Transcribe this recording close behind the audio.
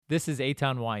This is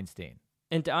Eitan Weinstein.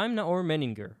 And I'm Naor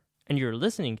Menninger, and you're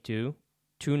listening to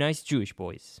Two Nice Jewish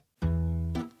Boys.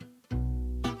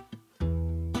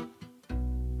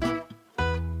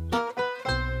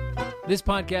 This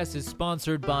podcast is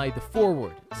sponsored by The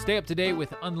Forward. Stay up to date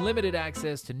with unlimited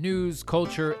access to news,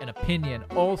 culture, and opinion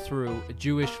all through a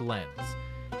Jewish lens.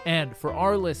 And for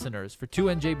our listeners, for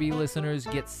 2NJB listeners,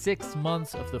 get 6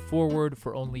 months of The Forward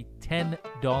for only $10.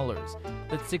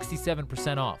 That's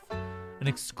 67% off. An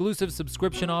exclusive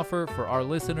subscription offer for our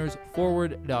listeners,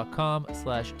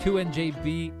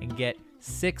 forward.com/2NJB, and get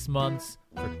 6 months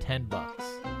for $10.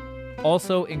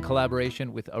 Also in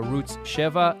collaboration with Arutz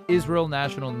Sheva,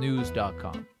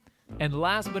 IsraelNationalNews.com. And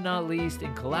last but not least,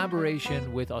 in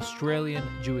collaboration with Australian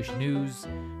Jewish News,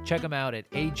 check them out at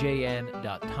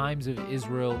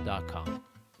ajn.timesofisrael.com.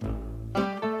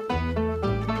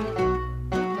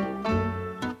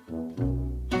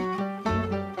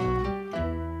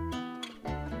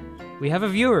 We have a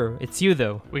viewer. It's you,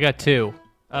 though. We got 2.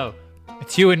 Oh.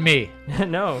 It's you and me.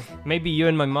 No, maybe you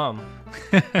and my mom.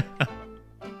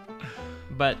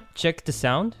 But check the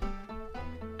sound.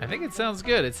 I think it sounds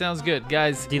good. It sounds good,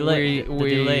 guys. Delay. The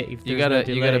delay. If You there's gotta no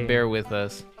delay. bear with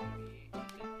us.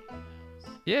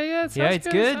 Yeah. It sounds Yeah, it's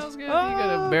good. good? It sounds good. You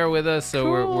gotta bear with us. So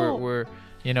Cool. we're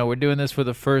we're doing this for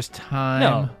the first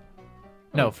time.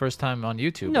 No, first time on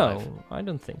YouTube. No, live. I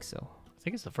don't think so. I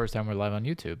think it's the first time we're live on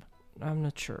YouTube. I'm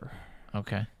not sure.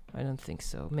 Okay. I don't think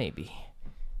so. Maybe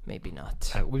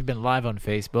not. We've been live on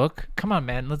Facebook. Come on,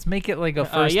 man. Let's make it like a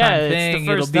first yeah, time it's the thing.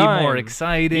 first It'll be more time.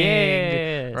 exciting.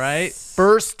 Yes. Right?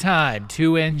 First time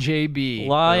 2NJB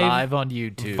Live on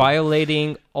YouTube.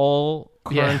 Violating all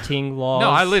Yeah. quarantine laws. No,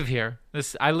 I live here.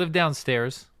 I live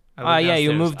downstairs. I live Yeah, you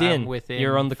downstairs. moved I'm in. within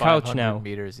You're on the couch 500 now.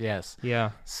 meters, yes. Yeah.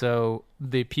 So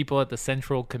the people at the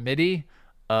Central Committee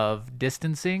of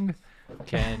Distancing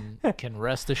can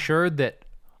rest assured that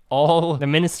all The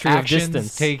Ministry actions of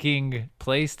Distance. taking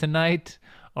place tonight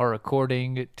are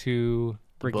according to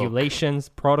the book. Regulations,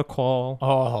 protocol.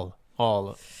 All.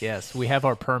 Yes, we have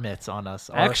our permits on us.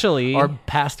 Actually- our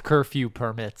past curfew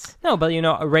permits. No, but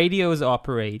radios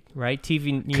operate, right?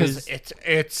 TV news. Because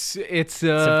it's It's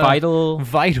a vital.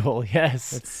 vital.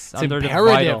 Yes, It's it's under the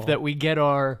imperative vital. that we get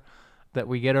our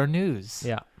news.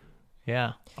 Yeah.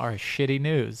 Yeah, our shitty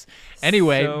news.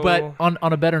 Anyway, So- but on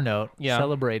a better note, Yeah.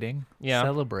 celebrating.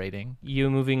 Yeah. You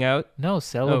moving out? No,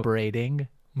 celebrating.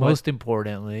 What? Most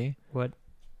importantly, What?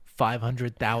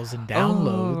 500,000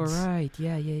 downloads. Oh, right.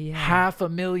 Yeah.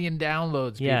 500,000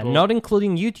 downloads, Yeah, people. not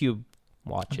including YouTube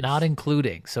watches. Not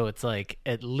including. So it's like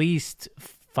at least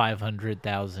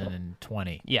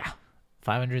 500,020. Yeah.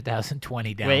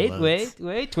 500,020 downloads.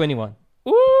 Wait. 21.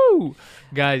 Woo!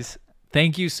 Guys,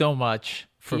 thank you so much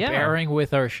for Yeah. bearing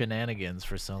with our shenanigans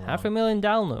for so long. 500,000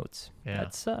 downloads. Yeah.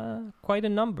 That's quite a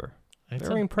number. It's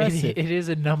Very impressive. It is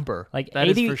a number. Like that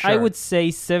is 80, for sure. I would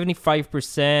say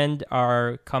 75%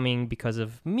 are coming because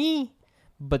of me,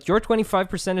 but your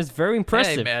 25% is very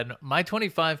impressive. Hey, man, my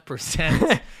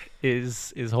 25%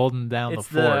 is holding down It's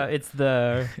the fort. it's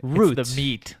the root. It's the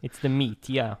meat. It's the meat,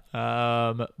 yeah.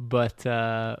 But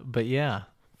yeah,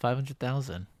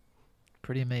 500,000.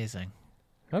 Pretty amazing.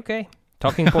 Okay.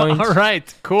 Talking point. All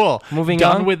right, cool. Moving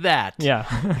Done on. with that. Yeah.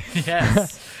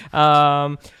 Yes.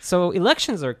 So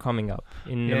elections are coming up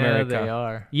in Yeah, America. they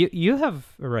are. You have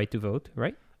a right to vote,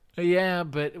 right? Yeah,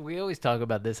 but we always talk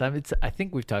about this. I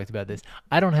think we've talked about this.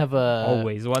 I don't have a.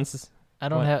 Always. Once. I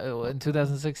don't What? have in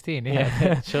 2016. Yeah,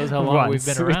 it shows how long we've Once.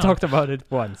 been around. We talked about it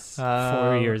once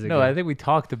 4 years ago. No, I think we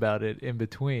talked about it in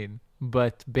between.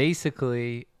 But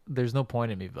basically, there's no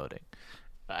point in me voting.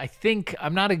 I think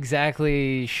I'm not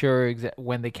exactly sure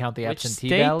when they count the Which absentee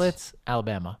state? ballots.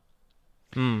 Alabama.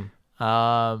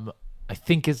 I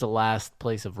think is the last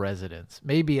place of residence.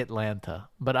 Maybe Atlanta.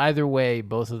 But either way,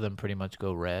 both of them pretty much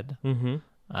go red. Mm-hmm.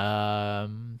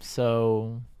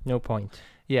 So No point.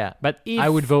 yeah, But if I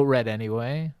would vote red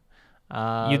anyway.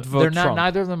 You'd vote they're not. Trump.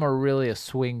 Neither of them are really a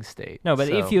swing state. No, but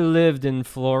if so- you lived in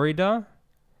Florida,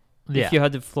 yeah. if you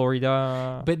had the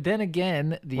Florida, But then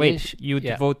again, the wait, issue. you'd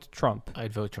yeah. vote Trump.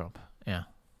 I'd vote Trump. Yeah,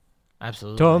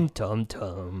 absolutely.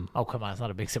 Tom. Oh come on, it's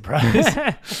not a big surprise.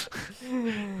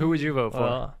 Who would you vote for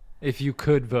Well, if you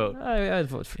could vote? I'd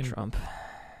vote for In- Trump.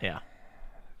 Yeah,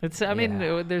 it's. I mean,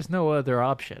 Yeah. there's no other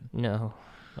option. No,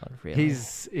 not really.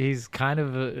 He's kind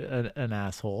of an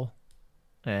asshole,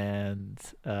 and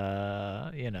yeah.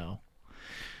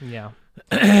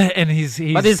 and he's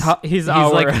But he's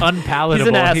our like unpalatable. he's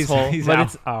an asshole. He's but out-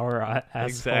 it's our asshole.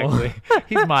 exactly.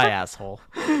 He's my asshole.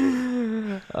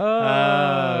 Oh,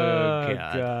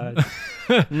 God.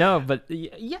 No, but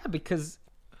yeah, because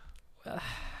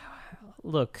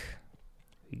look,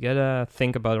 we gotta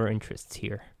think about our interests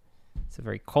here. It's a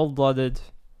very cold-blooded,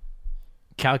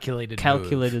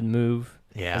 calculated move.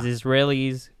 Yeah. As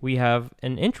Israelis, we have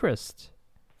an interest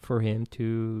for him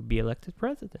to be elected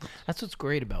president. That's what's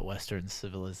great about Western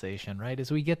civilization, right?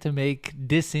 Is we get to make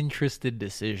disinterested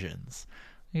decisions.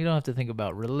 You don't have to think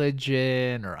about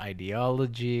religion or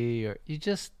ideology, or you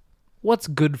just, what's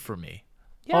good for me?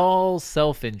 Yeah. All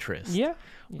self-interest. Yeah.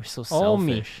 We're so All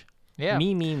me. selfish. Yeah.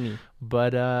 Me.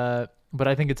 But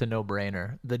I think it's a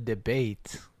no-brainer. The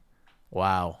debate,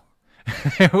 wow.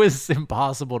 It was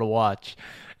impossible to watch.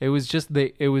 It was just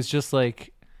like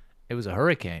it was a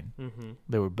hurricane. Mm-hmm.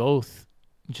 They were both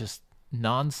just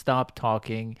nonstop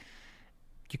talking.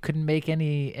 You couldn't make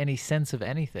any sense of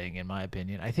anything, in my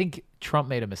opinion. I think Trump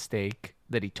made a mistake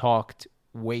that he talked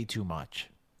way too much.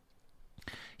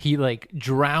 He like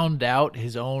drowned out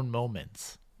his own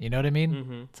moments. You know what I mean?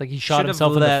 Mm-hmm. It's like he shot Should've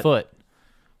himself in the let foot.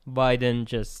 Biden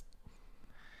just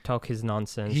talk his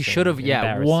nonsense. He should have,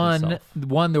 embarrass himself.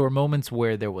 One, there were moments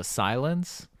where there was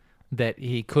silence that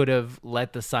he could have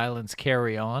let the silence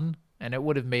carry on, and it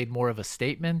would have made more of a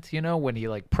statement, you know, when he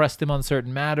like pressed him on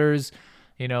certain matters.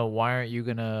 You know, why aren't you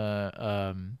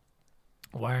gonna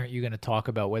talk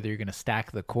about whether you're gonna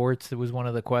stack the courts? That was one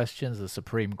of the questions, the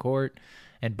Supreme Court,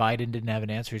 and Biden didn't have an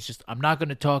answer. It's just, I'm not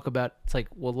gonna talk about. It's like,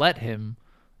 well, let him,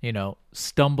 you know,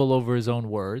 stumble over his own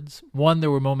words. One,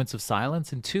 there were moments of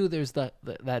silence, and two, there's that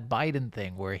Biden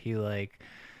thing where he like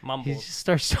Mumbles. he just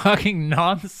starts talking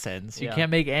nonsense. You Yeah.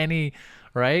 can't make any,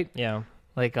 right? Yeah.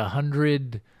 Like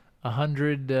 100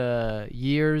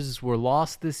 years were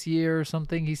lost this year or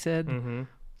something. He said. Mm-hmm.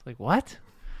 It's like, what?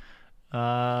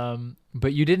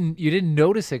 But you didn't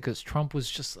notice it because Trump was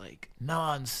just like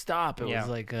nonstop. It Yeah.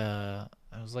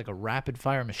 was like a rapid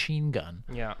fire machine gun.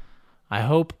 Yeah. I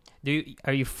hope.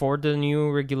 Are you for the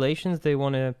new regulations they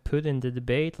want to put in the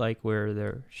debate, like where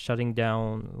they're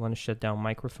want to shut down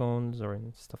microphones or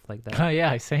stuff like that? Oh yeah,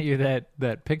 I sent you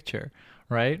that picture,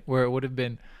 right? Where it would have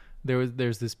been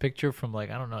there's this picture from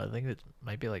like, I don't know, I think it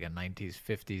might be like a 90s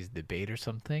 50s debate or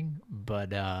something,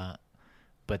 but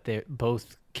they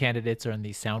both candidates are in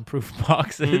these soundproof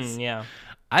boxes. Yeah.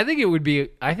 I think it would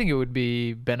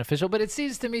be beneficial, but it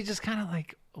seems to me just kind of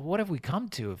like, what have we come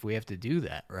to if we have to do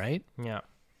that, right? Yeah.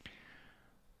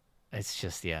 It's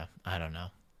just, yeah, I don't know.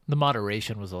 The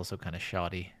moderation was also kind of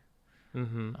shoddy.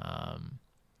 Mm-hmm.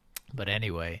 But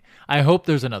anyway, I hope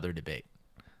there's another debate.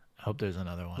 I hope there's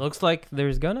another one. Looks like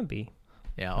there's gonna be.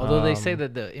 Yeah, although they say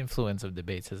that the influence of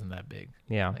debates isn't that big.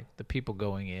 Yeah. Like the people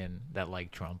going in that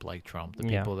like Trump. The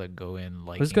Yeah. people that go in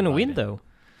like Who's gonna win though?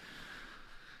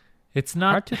 It's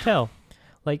not Hard to tell.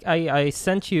 Like I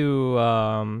sent you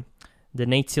the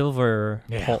Nate Silver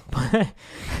Yeah. poll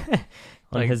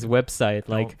on Like, his website.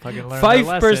 Like fucking learn their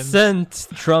lessons.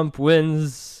 5% Trump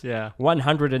wins, Yeah.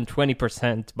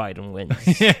 120% Biden wins.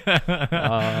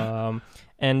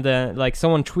 And then like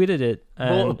someone tweeted it.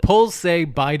 And Polls say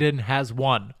Biden has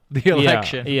won the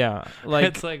election. Yeah. Like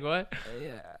It's like, what?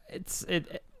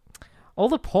 all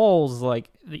the polls, like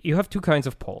you have two kinds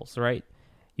of polls, right?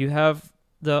 You have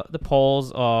the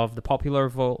polls of the popular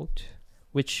vote,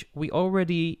 which we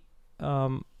already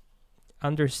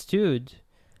understood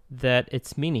that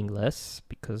it's meaningless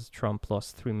because Trump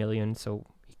lost 3 million, so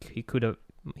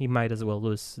he might as well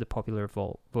lose the popular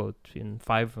vote in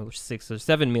 5 or 6 or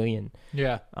 7 million.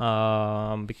 Yeah.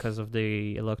 Because of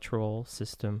the electoral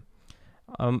system.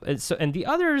 And the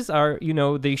others are,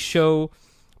 they show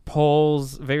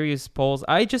polls, various polls.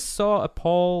 I just saw a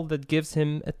poll that gives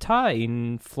him a tie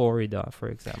in Florida, for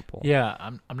example. Yeah,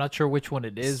 I'm not sure which one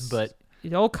it is, but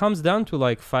it all comes down to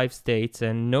like 5 states,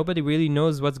 and nobody really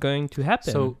knows what's going to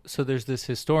happen. So there's this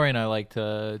historian I like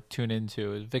to tune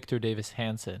into, Victor Davis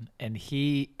Hanson, and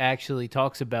he actually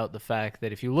talks about the fact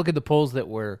that if you look at the polls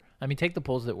take the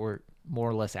polls that were more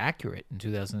or less accurate in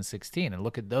 2016 and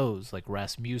look at those, like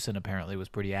Rasmussen apparently was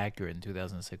pretty accurate in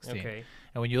 2016. Okay.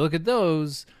 And when you look at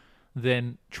those,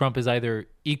 then Trump is either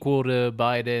equal to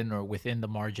Biden or within the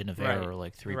margin of error,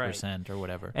 like 3% or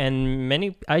whatever.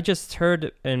 And I just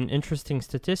heard an interesting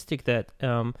statistic that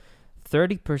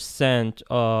 30%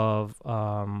 of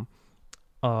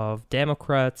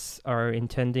Democrats are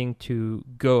intending to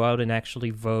go out and actually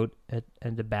vote at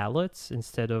the ballots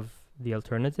instead of the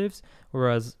alternatives,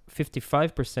 whereas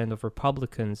 55% of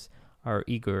Republicans are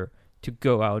eager to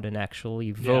go out and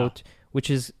actually vote, which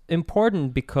is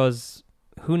important because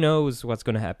who knows what's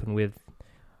going to happen with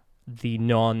the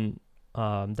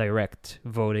non-direct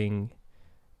voting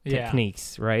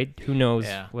techniques, right? Who knows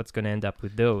what's going to end up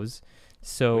with those.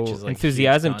 So like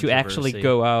enthusiasm to actually controversy.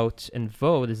 go out and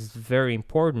vote is very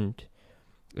important.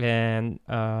 And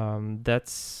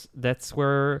that's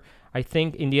where I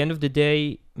think in the end of the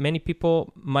day, many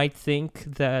people might think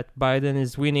that Biden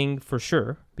is winning for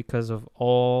sure because of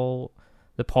all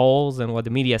the polls and what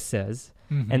the media says.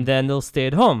 Mm-hmm. And then they'll stay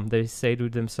at home. They say to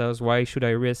themselves, why should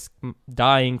I risk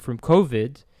dying from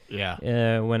COVID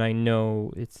when I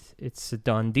know it's a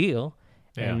done deal?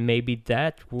 Yeah. And maybe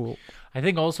that will... I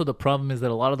think also the problem is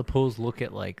that a lot of the polls look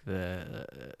at like the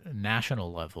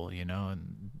national level, you know,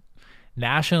 and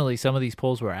nationally some of these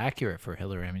polls were accurate for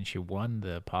Hillary. I mean, she won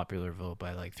the popular vote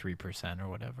by like 3% or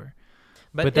whatever.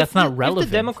 But that's not relevant.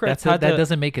 If the Democrats that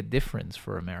doesn't make a difference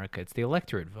for America. It's the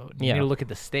electorate vote. You need to look at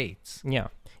the states. Yeah.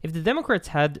 If the Democrats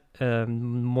had a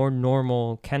more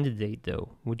normal candidate,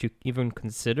 though, would you even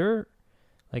consider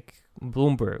like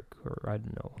Bloomberg or I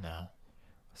don't know? No.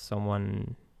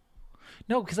 Someone...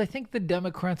 No, because I think the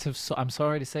Democrats have, I'm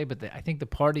sorry to say, but I think the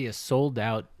party is sold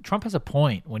out. Trump has a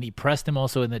point when he pressed him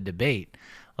also in the debate.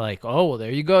 Like, oh, well,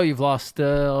 there you go. You've lost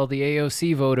all the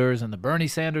AOC voters and the Bernie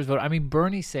Sanders vote. I mean,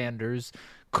 Bernie Sanders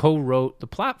co-wrote the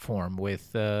platform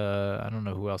with, I don't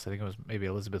know who else. I think it was maybe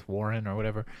Elizabeth Warren or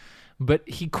whatever. But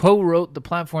he co-wrote the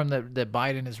platform that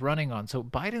Biden is running on. So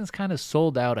Biden's kind of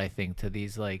sold out, I think, to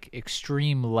these like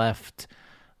extreme left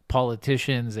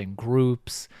politicians and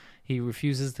groups. He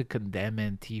refuses to condemn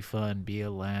Antifa and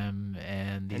BLM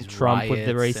and these Trump with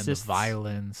the riots racists. and the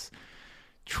violence.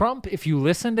 Trump, if you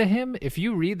listen to him, if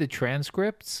you read the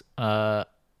transcripts,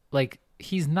 like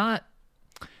he's not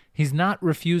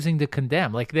refusing to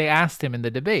condemn. Like they asked him in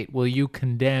the debate, "Will you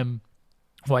condemn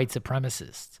white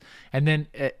supremacists?" And then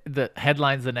the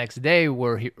headlines the next day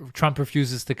were Trump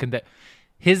refuses to condemn.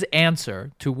 His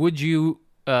answer to "Would you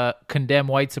condemn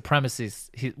white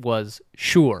supremacists?" was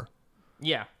sure.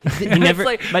 Yeah, he never.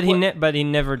 like, but he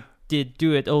never did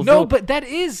do it. Although, no, but that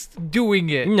is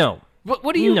doing it. No.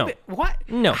 What do you? No. What?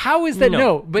 No. How is that?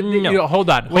 No. But No. You know,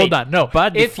 hold on. No.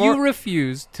 But if before- you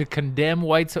refuse to condemn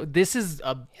white, this is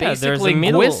a basic there's a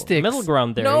linguistics middle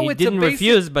ground there. No, he it's didn't a basic,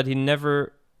 refuse, but he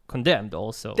never condemned.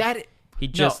 Also, that he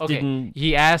just didn't.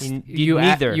 He asked he did you.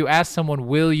 neither. You ask someone,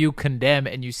 "Will you condemn?"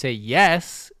 And you say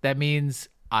yes. That means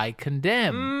I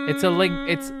condemn. It's a link.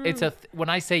 It's a. When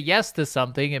I say yes to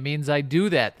something, it means I do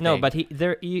that thing. No, but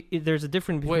there's a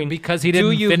difference between because he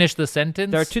didn't finish the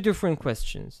sentence. There are two different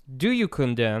questions. Do you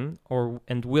condemn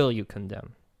and will you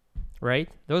condemn? Right?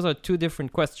 Those are two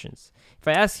different questions. If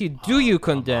I ask you, do you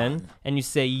condemn, and you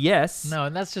say yes. No,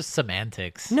 and that's just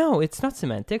semantics. No, it's not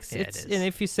semantics. Yeah, it is. And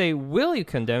if you say, will you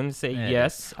condemn, you say, Yeah,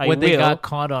 yes, I will. What they got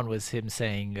caught on was him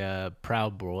saying,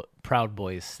 Proud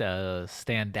Boys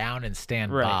stand down and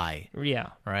stand by. Yeah.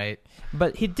 Right?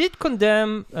 But he did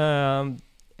condemn,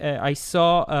 I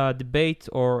saw a debate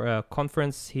or a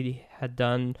conference he had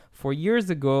done 4 years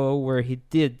ago where he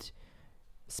did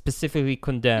specifically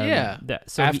condemn that.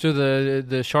 So after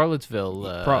the Charlottesville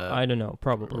I don't know,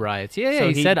 probably riots. Yeah, So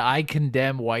he said I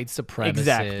condemn white supremacists.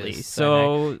 Exactly.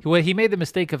 So he made the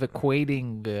mistake of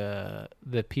equating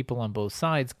the people on both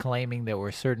sides, claiming there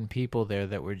were certain people there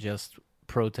that were just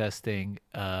protesting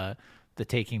the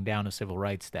taking down of civil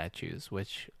rights statues,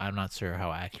 which I'm not sure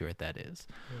how accurate that is.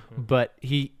 Mm-hmm. But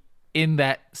he, in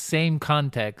that same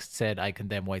context, said I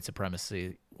condemn white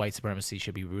supremacy. White supremacy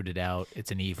should be rooted out.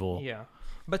 It's an evil. Yeah.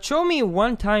 But show me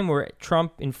one time where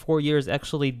Trump in 4 years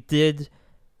actually did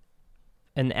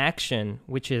an action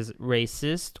which is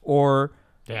racist or,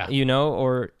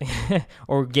 or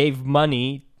or gave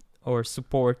money or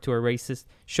support to a racist.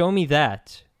 Show me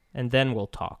that, and then we'll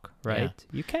talk, right?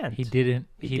 Yeah. You can't. He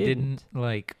didn't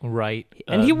like write.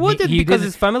 And he wouldn't because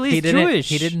his family is Jewish.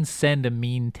 He didn't send a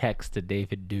mean text to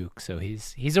David Duke, so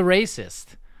he's a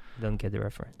racist. Don't get the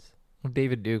reference.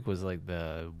 David Duke was like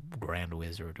the Grand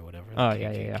Wizard or whatever. Oh,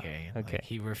 KKK, yeah. And Okay. like,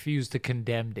 he refused to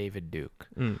condemn David Duke.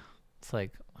 It's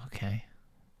like, okay.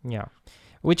 Yeah.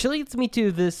 Which leads me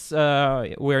to this,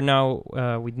 we're now,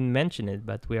 we didn't mention it,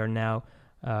 but we are now,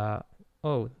 the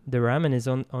ramen is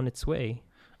on its way.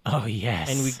 Oh, yes.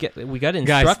 And we got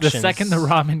instructions. Guys, the second the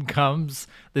ramen comes,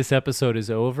 this episode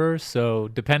is over. So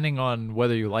depending on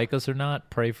whether you like us or not,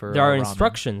 pray for There are ramen.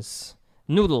 instructions.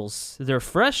 Noodles. They're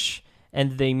fresh.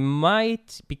 And they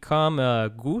might become a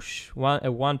goosh,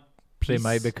 one piece.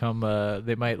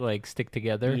 They might like stick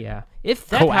together. Yeah. If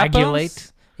that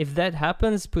coagulate. If that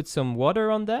happens, put some water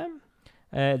on them.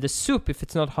 The soup, if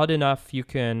it's not hot enough, you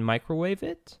can microwave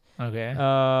it. Okay.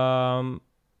 And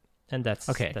that's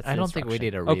okay. That's I don't think we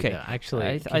need to read that. Actually,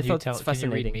 I can thought it's you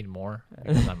fascinating. read me more?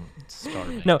 Because I'm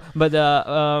starving. No, but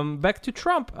back to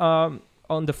Trump.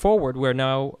 On the Forward, we're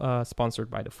now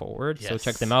sponsored by the Forward, so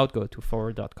check them out. Go to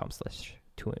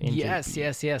forward.com/2njb.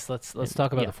 Yes. Let's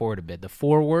talk about the Forward a bit. The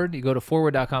Forward, you go to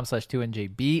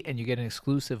forward.com/2njb and you get an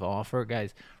exclusive offer,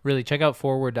 guys. Really, check out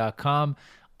forward.com.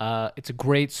 It's a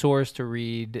great source to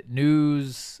read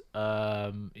news,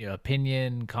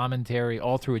 opinion, commentary,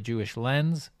 all through a Jewish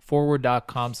lens.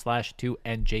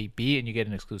 Forward.com/2NJB, and you get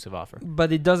an exclusive offer.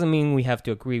 But it doesn't mean we have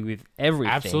to agree with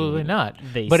everything. Absolutely not.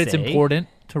 They But it's say. important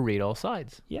to read all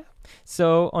sides. Yeah.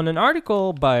 So on an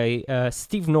article by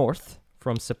Steve North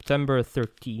from September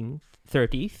 30th,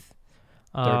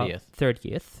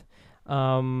 30th,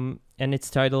 and it's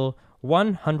titled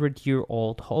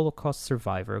 100-Year-Old Holocaust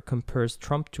Survivor Compares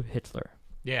Trump to Hitler.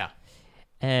 Yeah.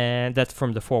 And that's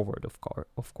from the Forward, of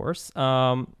course.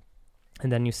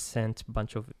 And then you sent a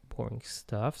bunch of boring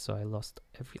stuff, so I lost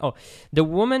the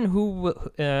woman who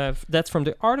that's from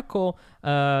the article.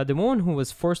 The woman who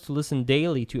was forced to listen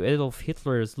daily to Adolf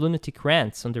Hitler's lunatic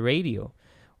rants on the radio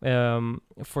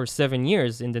for 7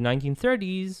 years in the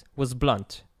 1930s was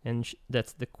blunt, and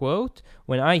that's the quote: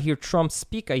 "When I hear Trump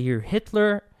speak, I hear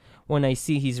Hitler. When I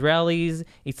see his rallies,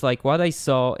 it's like what I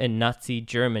saw in Nazi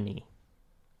Germany."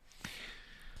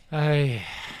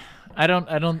 I don't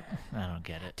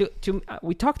get it.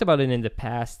 We talked about it in the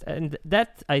past, and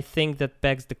that, I think, that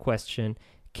begs the question: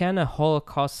 can a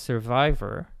Holocaust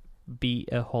survivor be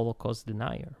a Holocaust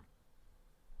denier?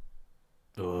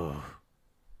 Ugh.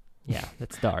 Yeah,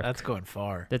 that's dark. That's going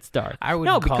far. That's dark. I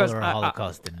wouldn't call because her a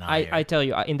Holocaust denier. I tell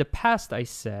you, in the past, I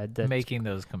said that making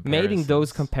those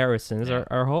comparisons, yeah,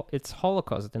 it's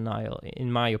Holocaust denial,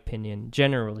 in my opinion,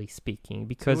 generally speaking,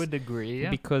 because to a degree, yeah.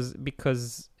 because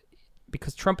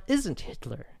Trump isn't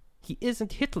Hitler. He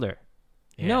isn't Hitler.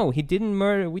 Yeah. No, he didn't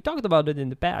murder. We talked about it in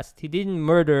the past. He didn't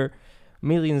murder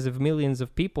millions of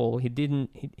people. He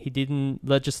didn't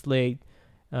legislate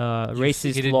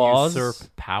racist he didn't laws.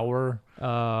 Usurp power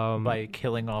by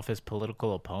killing off his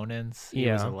political opponents. He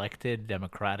was elected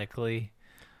democratically.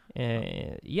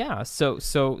 Yeah.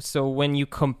 So when you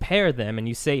compare them and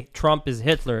you say Trump is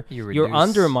Hitler, you're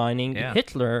undermining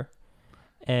Hitler.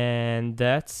 And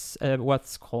that's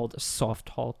what's called a soft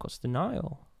Holocaust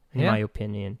denial, in my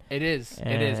opinion. It is.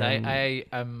 It is.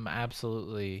 I'm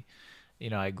absolutely,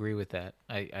 I agree with that.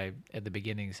 I at the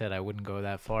beginning said I wouldn't go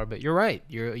that far, but you're right.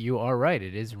 You are right.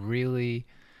 It is really,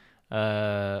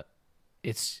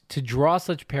 it's to draw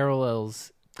such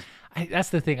parallels. That's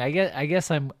the thing. I guess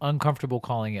I'm uncomfortable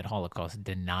calling it Holocaust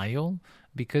denial,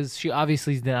 because she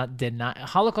obviously is not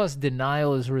Holocaust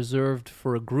denial is reserved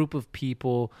for a group of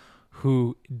people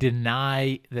who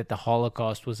deny that the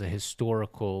Holocaust was a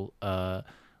historical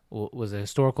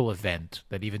event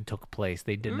that even took place.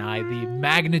 They deny the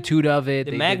magnitude of it.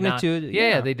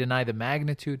 They deny the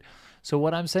magnitude. So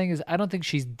what I'm saying is I don't think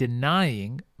she's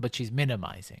denying, but she's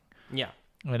minimizing. Yeah.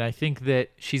 And I think that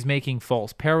she's making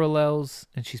false parallels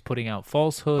and she's putting out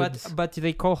falsehoods. But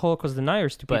they call Holocaust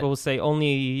deniers to people who say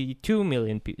only 2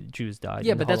 million Jews died.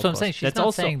 Yeah, but that's what I'm saying. She's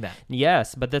not saying that.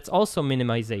 Yes, but that's also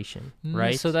minimization,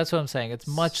 right? So that's what I'm saying. It's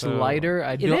much lighter.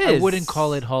 I wouldn't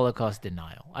call it Holocaust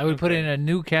denial. I would put it in a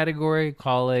new category,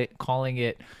 calling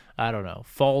it, I don't know,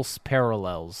 false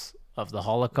parallels of the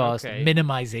Holocaust,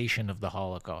 minimization of the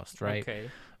Holocaust, right?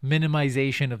 Okay.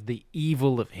 Minimization of the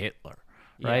evil of Hitler.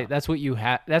 Right, that's what you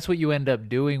That's what you end up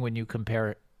doing when you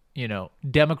compare,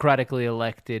 democratically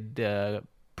elected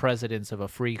presidents of a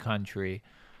free country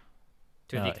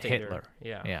to Hitler.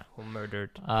 Yeah, who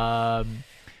murdered.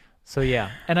 So yeah,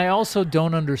 and I also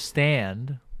don't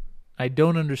understand.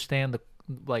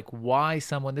 Why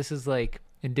someone. This is like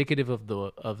indicative of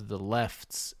the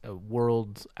left's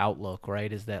world outlook,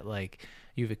 right? Is that like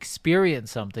you've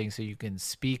experienced something so you can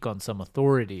speak on some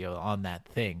authority on that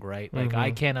thing, right? Like I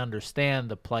can't understand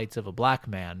the plights of a black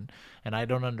man, and I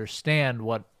don't understand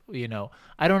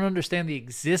I don't understand the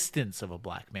existence of a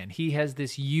black man. He has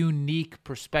this unique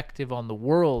perspective on the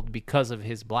world because of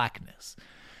his blackness.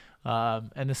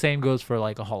 And the same goes for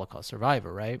like a Holocaust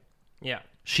survivor, right? Yeah.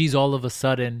 She's all of a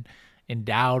sudden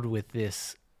endowed with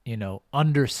this,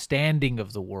 understanding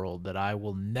of the world that I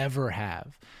will never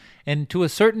have. And to a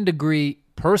certain degree,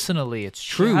 personally, it's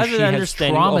true. She has an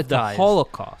understanding of the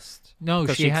Holocaust. No,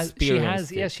 she has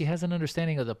an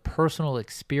understanding of the personal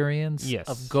experience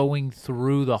of going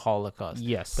through the Holocaust.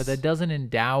 Yes. But that doesn't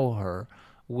endow her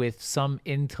with some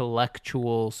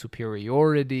intellectual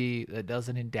superiority. That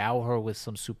doesn't endow her with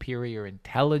some superior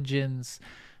intelligence.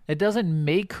 It doesn't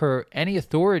make her any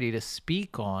authority to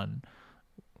speak on,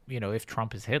 if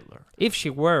Trump is Hitler. If she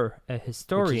were a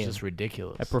historian, which is just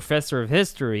ridiculous, a professor of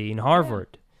history in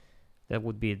Harvard, that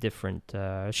would be a different.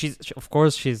 She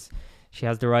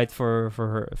has the right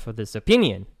for this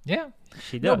opinion. Yeah,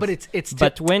 she does. No, but it's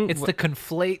the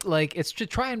conflate, like it's to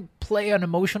try and play an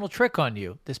emotional trick on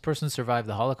you. This person survived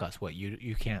the Holocaust. What,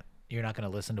 you can't? You're not going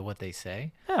to listen to what they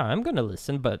say? Yeah, I'm going to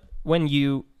listen. But when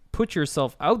you put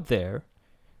yourself out there,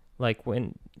 like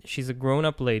when she's a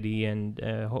grown-up lady, and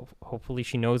hopefully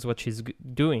she knows what she's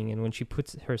doing, and when she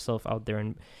puts herself out there,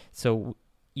 and so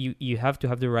you have to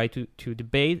have the right to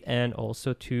debate and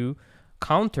also to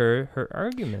counter her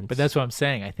arguments. But that's what I'm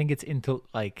saying. I think it's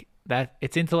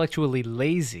it's intellectually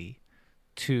lazy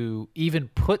to even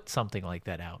put something like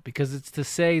that out, because it's to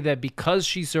say that because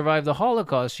she survived the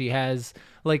Holocaust, she has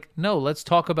no, let's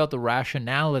talk about the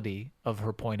rationality of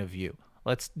her point of view.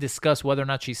 Let's discuss whether or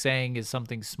not she's saying is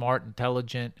something smart,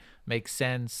 intelligent, makes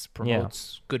sense,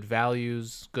 promotes good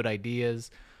values, good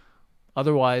ideas.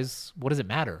 Otherwise, what does it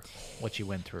matter what she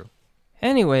went through?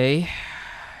 Anyway.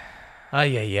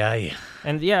 Ay.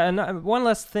 And one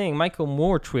last thing. Michael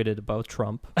Moore tweeted about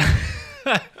Trump.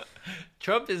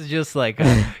 Trump is just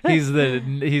he's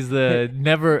the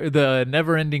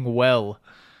never-ending well.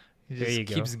 He just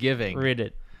keeps giving. Read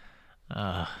it.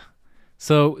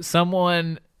 So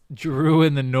someone Drew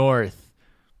in the North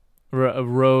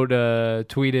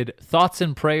tweeted, thoughts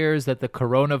and prayers that the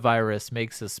coronavirus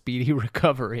makes a speedy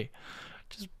recovery.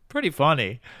 Which is pretty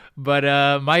funny.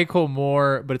 But Michael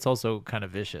Moore, but it's also kind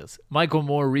of vicious. Michael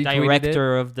Moore retweeted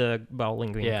Director of the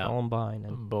Bowling Green Columbine.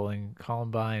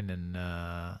 And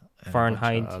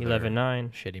Fahrenheit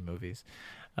 11/9. Shitty movies.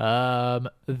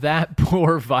 That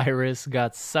poor virus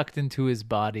got sucked into his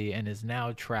body and is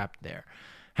now trapped there.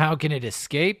 How can it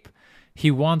escape? He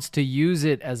wants to use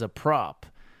it as a prop.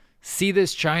 See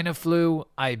this China flu?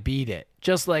 I beat it.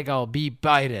 Just like I'll beat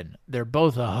Biden. They're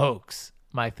both a hoax.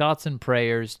 My thoughts and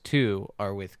prayers, too,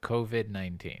 are with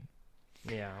COVID-19.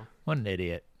 Yeah. What an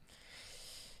idiot.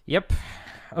 Yep.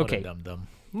 Okay. What a dum-dum.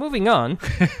 Moving on.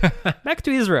 Back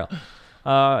to Israel.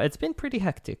 It's been pretty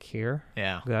hectic here.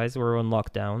 Yeah. Guys, we're on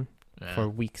lockdown for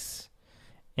weeks.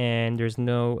 And there's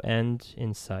no end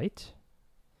in sight.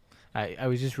 I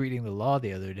was just reading the law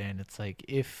the other day, and it's like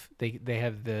if they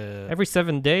have the... Every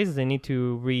 7 days, they need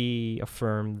to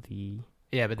reaffirm the...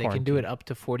 Yeah, but they can do it up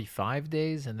to 45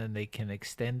 days, and then they can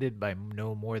extend it by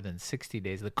no more than 60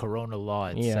 days, the corona law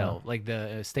itself, like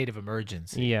the state of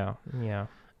emergency. Yeah.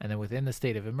 And then within the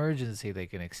state of emergency, they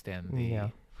can extend the... Yeah.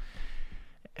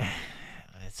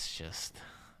 It's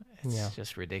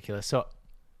just ridiculous. So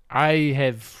I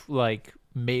have,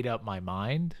 made up my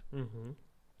mind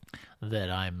that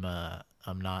I'm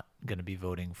not going to be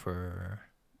voting for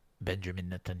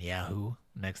Benjamin Netanyahu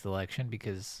next election,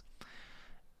 because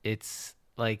it's...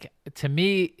 to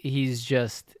me, he's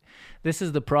just... This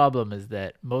is the problem, is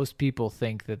that most people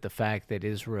think that the fact that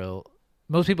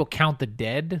most people count the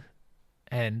dead,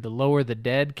 and the lower the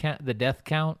death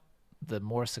count, the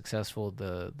more successful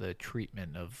the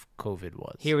treatment of COVID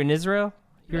was. Here in Israel?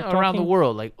 Around the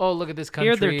world. Look at this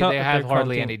country, they have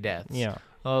hardly any deaths. Yeah.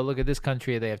 Oh, look at this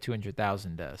country, they have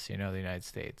 200,000 deaths. The United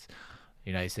States.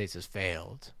 The United States has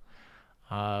failed.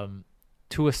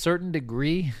 To a certain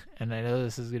degree, and I know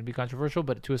this is going to be controversial,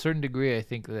 but to a certain degree, I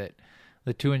think that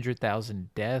the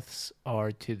 200,000 deaths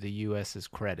are to the U.S.'s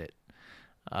credit.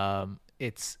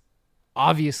 It's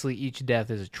obviously each death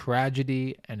is a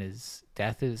tragedy, and his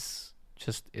death is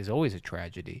always a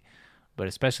tragedy, but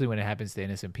especially when it happens to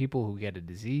innocent people who get a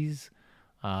disease,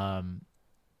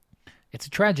 it's a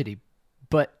tragedy.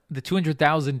 But the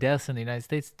 200,000 deaths in the United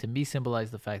States, to me,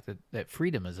 symbolize the fact that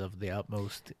freedom is of the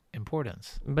utmost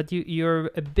importance. But you're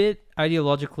a bit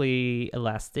ideologically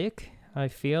elastic, I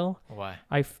feel. Why?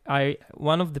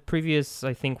 One of the previous,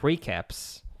 I think,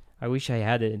 recaps, I wish I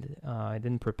had it. I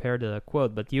didn't prepare the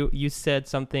quote, but you said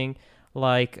something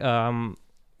like,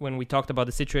 when we talked about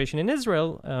the situation in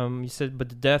Israel, you said, but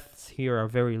the deaths here are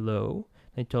very low.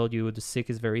 I told you the sick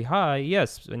is very high.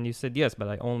 Yes. And you said, yes, but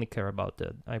I really care about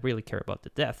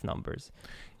the death numbers.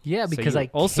 Yeah, because I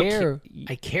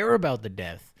care about the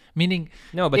death. Meaning,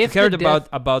 no, but you cared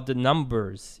about the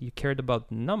numbers. You cared about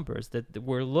the numbers that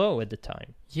were low at the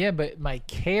time. Yeah, but my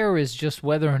care is just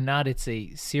whether or not it's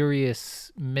a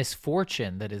serious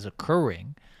misfortune that is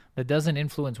occurring. That doesn't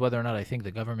influence whether or not I think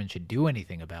the government should do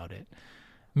anything about it.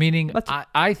 Meaning,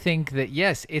 I think that,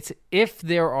 yes, if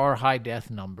there are high death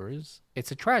numbers,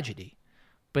 it's a tragedy.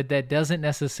 But that doesn't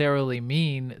necessarily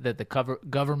mean that the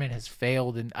government has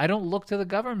failed. And I don't look to the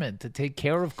government to take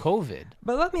care of COVID.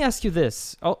 But let me ask you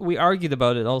this. We argued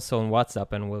about it also on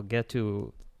WhatsApp, and we'll get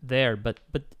to there. But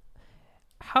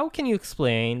how can you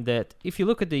explain that if you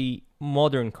look at the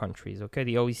modern countries, okay,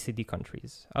 the OECD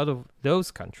countries, out of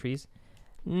those countries,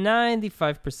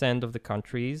 95% of the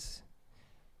countries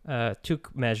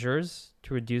took measures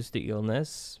to reduce the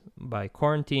illness by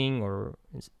quarantining or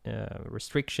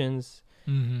restrictions.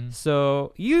 Mm-hmm.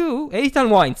 So you, Eitan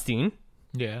Weinstein,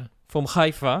 from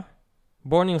Haifa,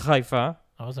 born in Haifa.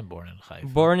 I wasn't born in Haifa.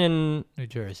 Born in New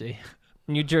Jersey.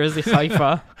 New Jersey,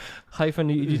 Haifa. Haifa,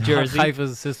 New Jersey.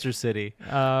 Haifa's sister city.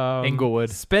 Inglewood.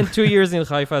 Spent 2 years in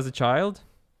Haifa as a child.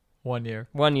 1 year.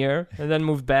 1 year. And then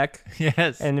moved back.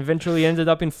 Yes. And eventually ended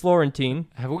up in Florentine.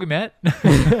 Have we met?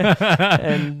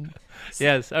 And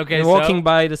yes. Okay. and walking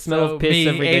by the smell of piss me,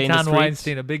 every day in the Eitan streets.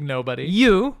 Weinstein, a big nobody.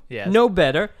 You Yes. know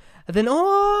better than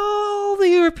all the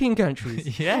European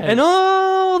countries. Yes. And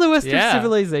all the Western Yeah.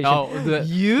 civilization. Oh, the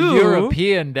You-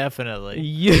 European, definitely.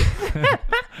 You,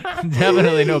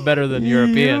 Definitely know better than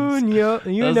Europeans. You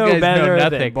Those know guys know better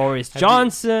nothing. than Boris Have you-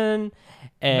 Johnson.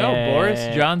 And No,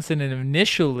 Boris Johnson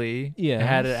initially Yes.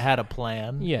 had a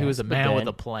plan. Yes, He was a but man with then-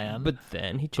 a plan. But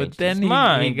then he changed then his he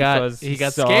mind got- because he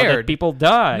got saw scared. that people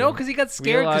die. No, because he got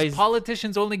scared because Realized-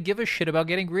 politicians only give a shit about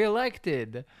getting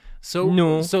reelected. So,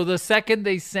 No. so the second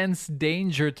they sense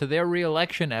danger to their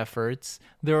reelection efforts,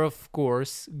 they're of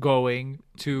course going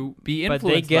to be but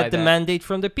influenced they by get the that. mandate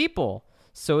from the people.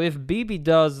 So if Bibi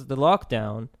does the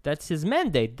lockdown, that's his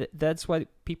mandate. That's why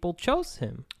people chose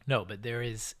him. No, but there are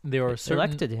Elected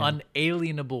certain him.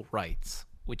 unalienable rights,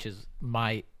 which is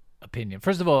my opinion.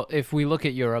 First of all, if we look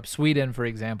at Europe, Sweden, for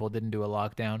example, didn't do a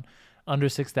lockdown. Under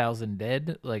 6,000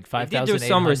 dead, like They 5,800. did do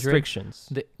some restrictions.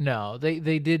 They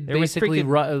did They basically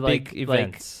restricted like big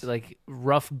events. like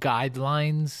rough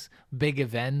guidelines, big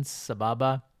events,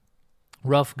 sababa,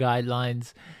 rough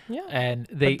guidelines, Yeah. and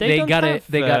But they don't got have, it.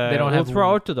 They don't have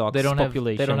ultra-Orthodox they don't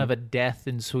population. have a death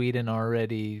in Sweden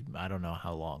already. I don't know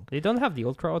how long. They don't have the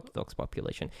ultra-Orthodox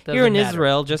population. Doesn't Here in matter.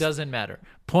 Israel, just doesn't matter.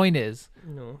 Point is,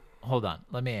 no. hold on,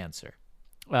 let me answer.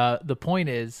 The point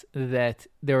is that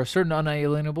there are certain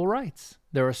unalienable rights.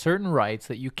 There are certain rights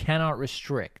that you cannot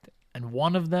restrict, and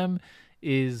one of them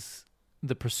is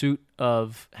the pursuit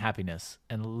of happiness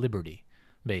and liberty,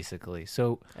 basically.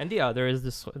 So And the other is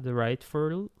the right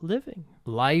for living.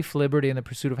 life, liberty, and the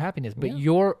pursuit of happiness. But Yeah.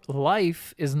 your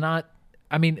life is not.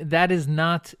 I mean, that is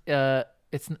not.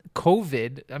 It's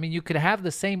COVID. I mean, you could have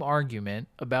the same argument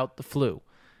about the flu,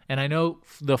 and I know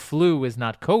the flu is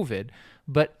not COVID,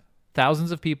 but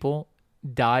thousands of people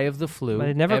die of the flu But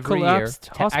it never every collapsed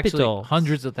year. Actually, hospitals.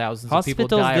 hundreds of thousands of people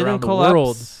Hospitals die didn't around the collapse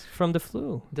world. from the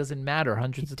flu. It doesn't matter.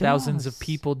 Hundreds It of thousands of does.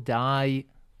 people die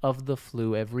of the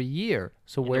flu every year.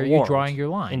 So In where the are you world. drawing your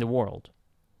line? In the world.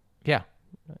 yeah.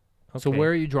 So Okay.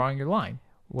 where are you drawing your line?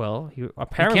 Well,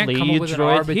 apparently come you up with an draw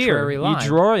it here. arbitrary You line.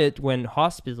 draw it when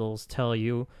hospitals tell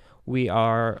you we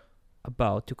are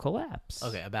about to collapse.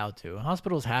 Okay, about to.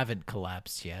 Hospitals haven't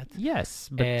collapsed yet. Yes,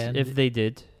 but And- if they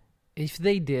did, If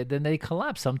they did, then they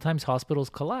collapse. Sometimes hospitals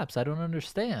collapse. I don't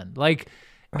understand. Like,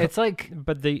 it's like,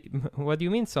 but they. What do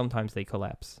you mean? Sometimes they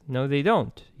collapse? No, they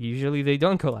don't. Usually they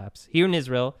don't collapse. Here in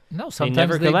Israel, no, they sometimes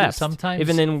never they do. collapse. Sometimes,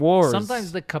 even in wars.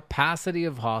 sometimes the capacity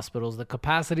of hospitals, the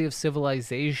capacity of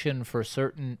civilization for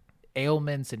certain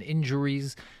ailments and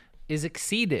injuries is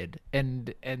exceeded,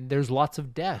 and there's lots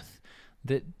of death.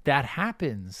 That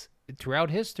happens throughout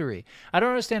history. I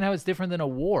don't understand how it's different than a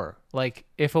war. Like,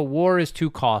 if a war is too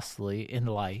costly in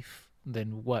life,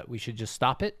 then what? We should just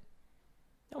stop it?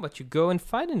 No, but you go and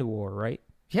fight in the war, right?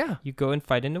 Yeah. You go and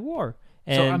fight in the war,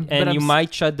 So and I'm- but and I'm you s-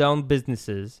 might shut down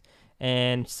businesses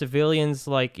and civilians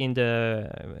like in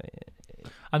the.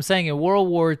 I'm saying in World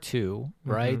War II,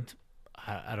 Mm-hmm. right?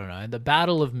 I don't know. In the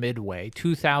Battle of Midway,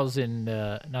 2000,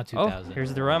 not 2000. Oh,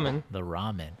 here's the ramen. The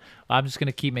ramen. I'm just going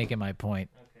to keep making my point,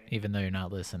 even though you're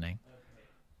not listening.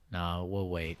 No, we'll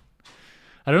wait.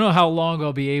 I don't know how long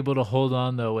I'll be able to hold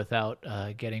on, though, without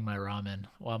getting my ramen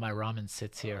while my ramen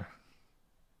sits here.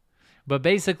 But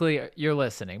basically, you're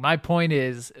listening. My point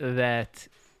is that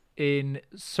in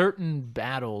certain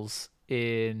battles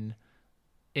in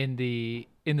the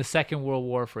Second World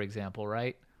War, for example,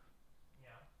 right?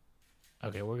 Yeah.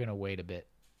 Okay, we're gonna wait a bit.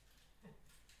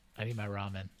 I need my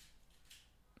ramen.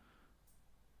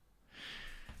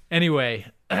 Anyway,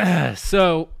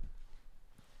 so,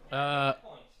 huh?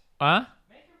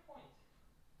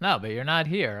 No, but you're not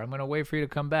here. I'm gonna wait for you to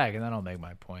come back, and then I'll make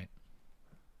my point.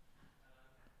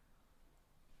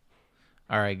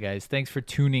 All right, guys. Thanks for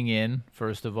tuning in.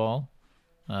 First of all,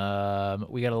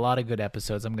 we got a lot of good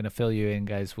episodes. I'm gonna fill you in,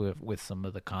 guys, with some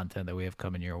of the content that we have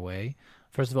coming your way.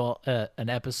 First of all, an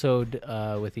episode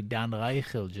with Idan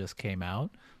Reichel just came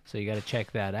out, so you got to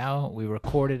check that out. We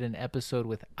recorded an episode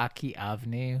with Aki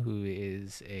Avni, who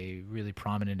is a really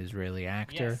prominent Israeli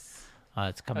actor.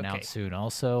 It's coming Okay. out soon,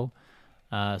 also.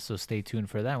 So stay tuned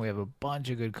for that. We have a bunch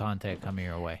of good content coming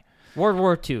your way. World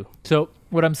War II. So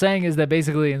what I'm saying is that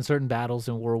basically in certain battles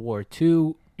in World War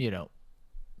II,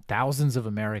 thousands of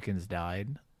Americans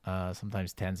died,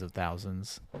 sometimes tens of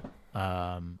thousands.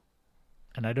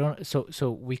 And I don't,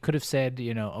 so we could have said,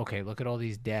 okay, look at all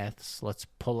these deaths. Let's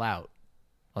pull out.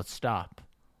 Let's stop.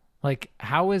 Like,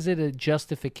 how is it a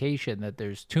justification that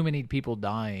there's too many people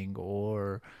dying,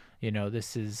 or,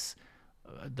 this is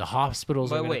the hospitals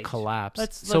But are going to wait, collapse?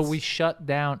 let's- we shut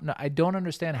down. No, I don't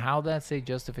understand how that's a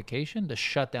justification to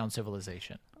shut down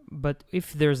civilization. But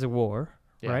if there's a war,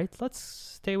 Yeah. right? Let's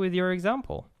stay with your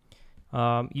example.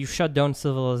 You shut down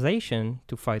civilization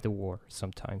to fight a war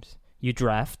sometimes. You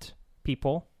draft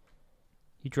people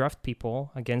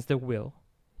against their will.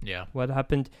 Yeah. What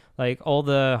happened, like all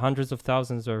the hundreds of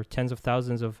thousands or tens of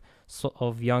thousands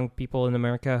of young people in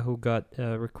America who got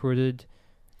recruited,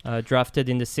 drafted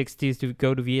in the 60s to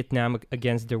go to Vietnam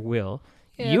against their will.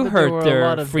 Yeah, You but there were hurt a their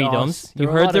lot of freedoms. DOS. There You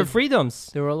were a hurt lot their of- freedoms.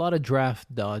 There were a lot of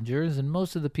draft dodgers, and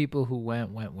most of the people who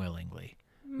went willingly.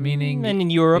 Meaning, and in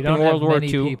Europe you in don't have World War many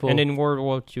II, people- and in World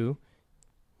War II,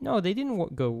 no, they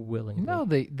didn't go willingly. no,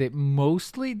 they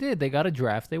mostly did. They got a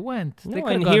draft. They went. They No,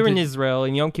 could've and gone here to- in Israel,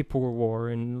 in Yom Kippur War,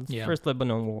 in Yeah. First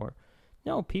Lebanon War,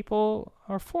 no, people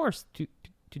are forced to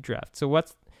draft. So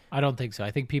what's I don't think so.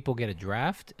 I think people get a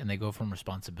draft and they go from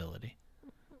responsibility.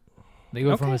 They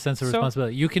go from Okay, a sense of so-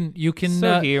 responsibility. You can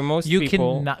so here most you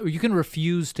people. you can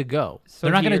refuse to go. So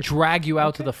They're not going here- to drag you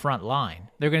out to Okay. the front line.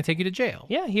 They're going to take you to jail.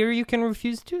 Yeah, here you can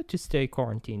refuse to stay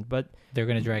quarantined, but They're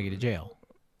going to drag you to jail.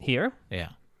 here, Yeah.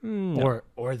 no.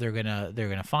 Or they're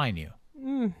gonna fine you.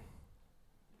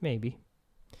 Maybe.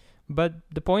 But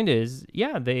the point is,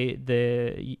 yeah,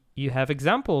 you have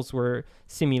examples where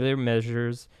similar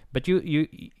measures, but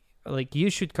you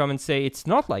should come and say it's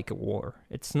not like a war.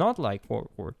 It's not like World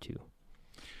War II.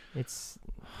 It's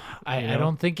I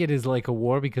don't think it is like a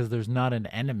war because there's not an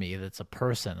enemy that's a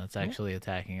person that's actually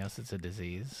attacking us. It's a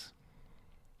disease.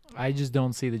 I just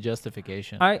don't see the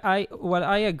justification. What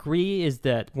I agree is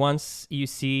that once you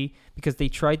see, because they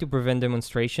tried to prevent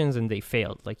demonstrations and they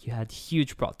failed, like you had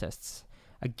huge protests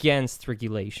against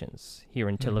regulations here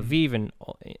in Tel Aviv and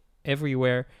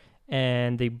everywhere,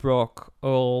 and they broke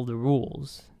all the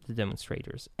rules, the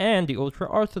demonstrators. And the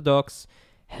ultra-Orthodox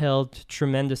held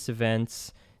tremendous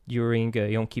events during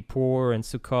Yom Kippur and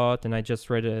Sukkot, and I just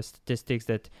read statistics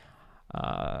that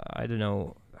I don't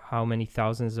know how many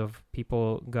thousands of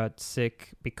people got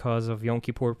sick because of Yom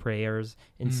Kippur prayers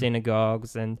in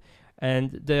synagogues, and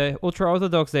the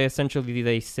ultra-Orthodox,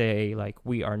 they say like,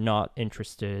 we are not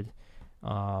interested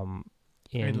in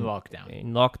lockdown.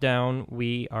 In lockdown,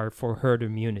 we are for herd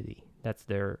immunity. That's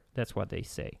what they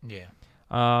say. Yeah.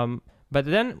 But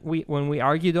then when we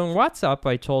argued on WhatsApp,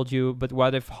 I told you, but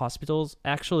what if hospitals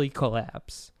actually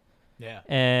collapse? Yeah.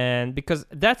 And because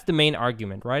that's the main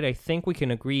argument, right? I think we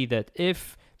can agree that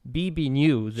if Bibi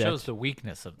knew that, Shows the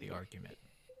weakness of the argument.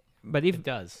 but if It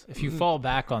does. If you fall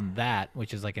back on that,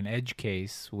 which is like an edge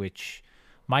case, which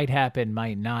might happen,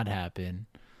 might not happen,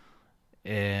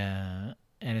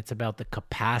 and it's about the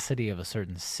capacity of a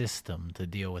certain system to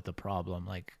deal with the problem,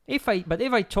 like. if I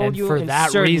told And you for in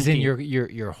that reason, certainty-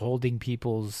 you're holding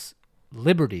people's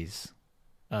liberties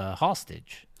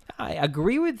hostage. I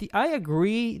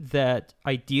agree that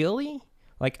ideally,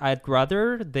 like, I'd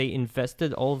rather they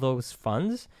invested all those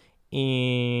funds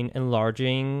in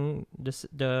enlarging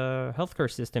the healthcare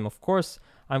system. Of course,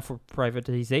 I'm for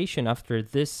privatization after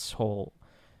this whole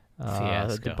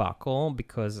Fiasco. debacle,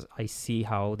 because I see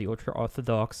how the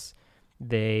ultra-Orthodox,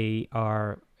 they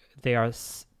are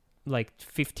like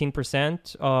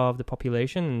 15% of the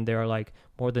population, and they're like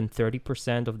more than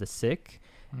 30% of the sick.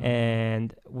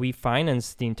 And we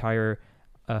finance the entire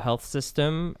health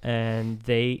system, and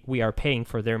we are paying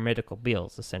for their medical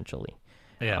bills essentially.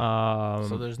 Yeah.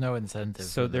 So there's no incentive.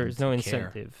 So for them there's no to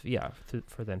care. incentive,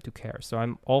 for them to care. So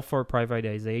I'm all for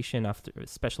privatization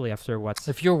especially after what's.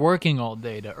 If you're working all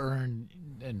day to earn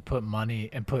and put money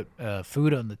and put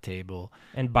food on the table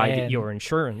And buy and- your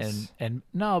insurance. and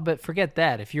no, but forget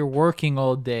that. If you're working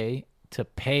all day to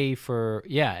pay for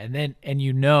and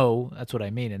that's what I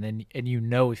mean, and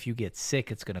if you get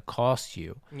sick it's going to cost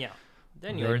you,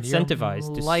 then you're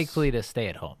incentivized to likely to stay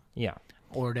at home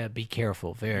or to be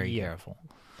careful, very careful.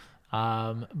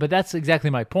 But that's exactly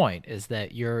my point, is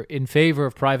that you're in favor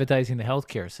of privatizing the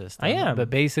healthcare system. I am. But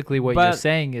basically what But you're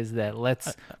saying is that let's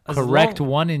as correct long-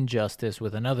 one injustice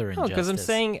with another No, injustice. because I'm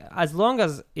saying as long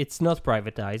as it's not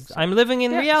privatized, I'm living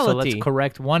in So reality. let's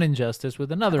correct one injustice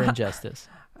with another injustice.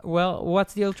 Well,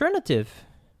 what's the alternative?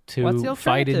 What's the To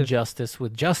fight alternative? injustice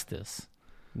with justice.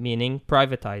 Meaning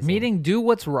privatizing. Meaning, do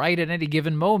what's right at any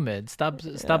given moment. Stop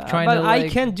trying but to. I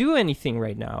can't do anything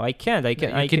right now. I can't.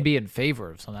 You can be in favor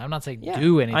of something. I'm not saying Yeah.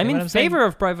 do anything. I'm in What saying- favor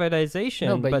of privatization.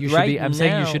 No, but you should right be. I'm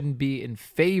saying you now- shouldn't be in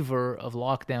favor of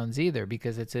lockdowns either,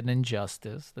 because it's an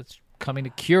injustice that's coming to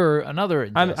cure another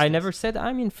injustice. I never said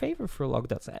I'm in favor for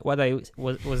lockdowns. What I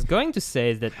was going to say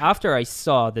is that after I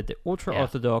saw that the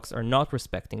ultra-Orthodox are not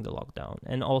respecting the lockdown,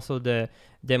 and also the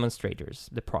demonstrators,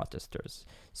 the protesters,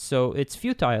 so it's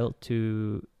futile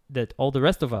that all the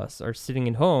rest of us are sitting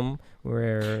at home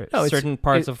where certain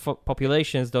parts of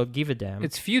populations don't give a damn.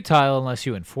 It's futile unless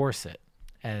you enforce it.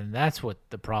 And that's what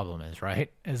the problem is,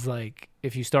 right? Is like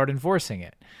if you start enforcing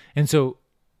it. And so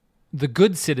the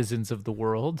good citizens of the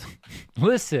world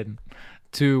listen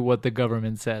to what the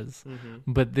government says. Mm-hmm.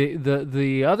 But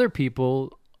the other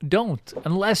people don't.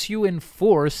 Unless you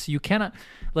enforce, you cannot,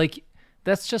 like,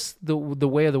 that's just the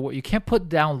way of the world. You can't put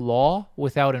down law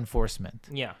without enforcement.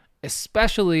 Yeah.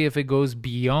 Especially if it goes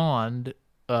beyond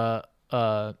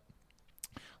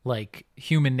like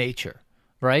human nature,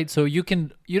 right? So you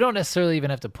don't necessarily even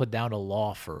have to put down a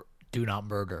law for do not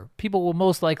murder. People will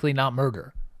most likely not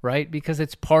murder, right? Because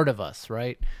it's part of us,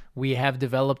 right? We have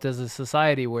developed as a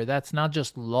society where that's not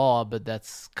just law, but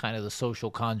that's kind of the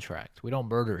social contract. We don't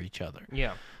murder each other.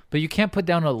 Yeah. But you can't put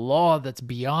down a law that's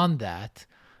beyond that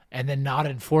and then not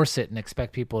enforce it and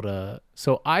expect people to.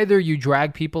 So either you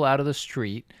drag people out of the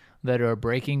street that are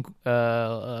breaking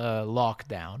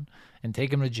lockdown and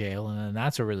take them to jail, and then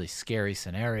that's a really scary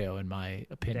scenario in my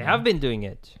opinion. They have been doing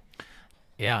it.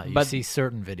 Yeah, you see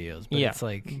certain videos, but it's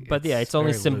like, it's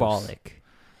only symbolic.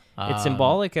 It's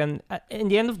symbolic, and in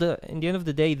the end of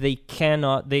the day,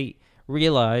 they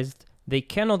realized they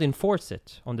cannot enforce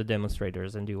it on the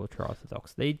demonstrators and the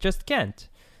ultra-Orthodox. They just can't.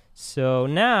 So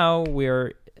now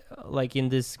we're like in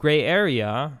this gray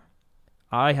area.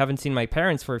 I haven't seen my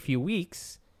parents for a few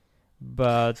weeks,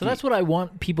 but so that's what I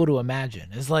want people to imagine.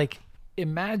 Is like,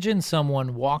 imagine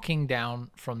someone walking down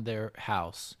from their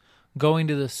house, going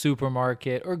to the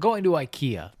supermarket or going to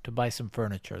IKEA to buy some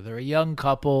furniture. They're a young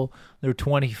couple. They're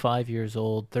 25 years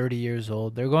old, 30 years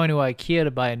old. They're going to IKEA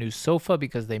to buy a new sofa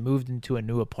because they moved into a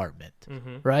new apartment,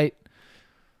 right?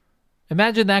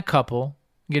 Imagine that couple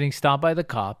getting stopped by the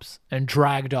cops and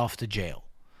dragged off to jail.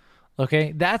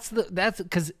 Okay? That's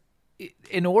because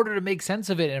in order to make sense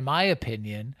of it, in my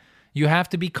opinion, you have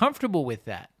to be comfortable with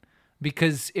that.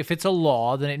 Because if it's a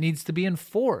law, then it needs to be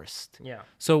enforced. Yeah.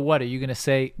 So what are you going to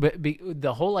say? But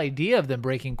the whole idea of them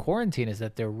breaking quarantine is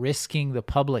that they're risking the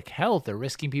public health. They're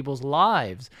risking people's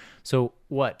lives. So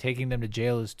what? Taking them to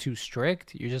jail is too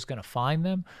strict? You're just going to fine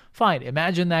them? Fine.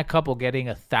 Imagine that couple getting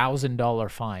 $1,000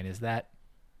 fine. Is that?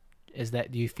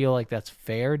 Do you feel like that's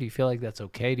fair? Do you feel like that's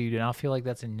okay? Do you not feel like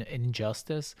that's an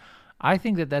injustice? I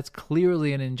think that that's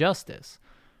clearly an injustice.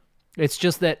 It's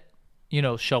just that,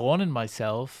 Sharon and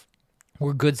myself,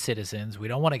 we're good citizens. We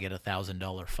don't want to get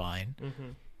 $1,000 fine. Mm-hmm.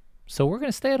 So we're going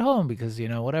to stay at home because,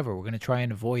 whatever. We're going to try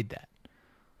and avoid that.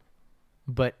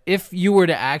 But if you were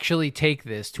to actually take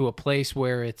this to a place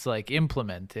where it's like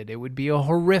implemented, it would be a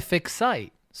horrific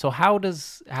sight. So how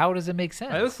does it make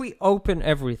sense? If we open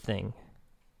everything,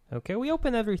 okay, we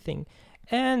open everything.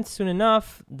 And soon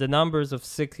enough, the numbers of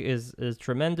sick is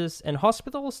tremendous and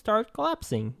hospitals start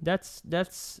collapsing. That's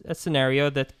a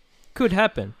scenario that could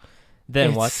happen.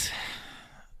 Then what?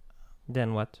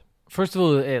 First of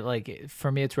all,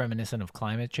 for me, it's reminiscent of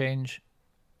climate change.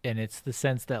 And it's the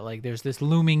sense that, there's this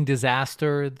looming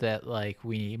disaster that,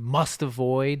 we must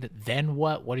avoid. Then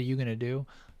what? What are you going to do?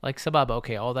 Sababa,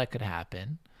 okay, all that could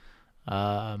happen.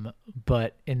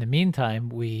 But in the meantime,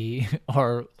 we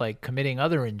are, committing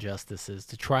other injustices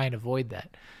to try and avoid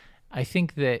that. I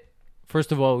think that,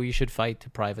 first of all, we should fight to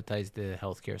privatize the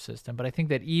healthcare system. But I think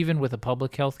that even with a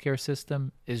public healthcare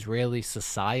system, Israeli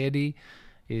society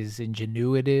is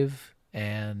ingenuitive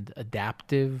and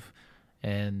adaptive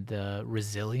and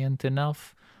resilient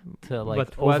enough to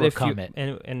overcome it.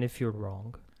 And if you're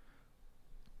wrong?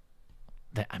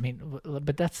 But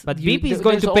Bibi is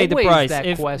going to pay the price.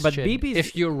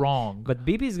 If you're wrong. But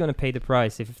Bibi is going to pay the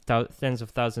price if tens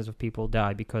of thousands of people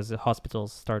die because the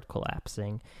hospitals start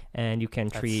collapsing and you can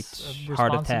treat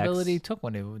heart attacks. Responsibility he took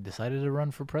when he decided to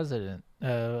run for president,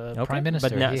 prime minister.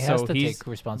 But he has to take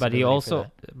responsibility. But he also,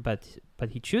 for that. but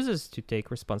he chooses to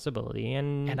take responsibility,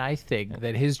 and I think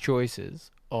that his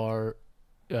choices are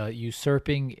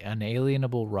usurping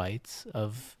unalienable rights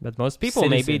of. But most people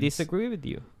maybe disagree with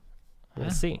you. We'll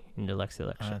see in the next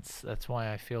election. That's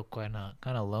why I feel kind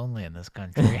of lonely in this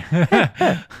country.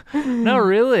 No,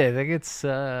 really, I think it's.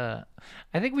 I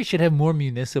think we should have more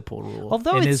municipal rule.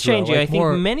 Although it's Israel. Changing, I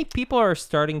think many people are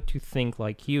starting to think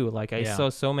like you. I saw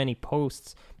so many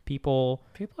posts. People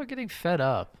are getting fed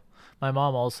up. My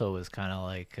mom also was kind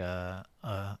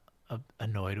of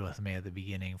annoyed with me at the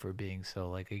beginning for being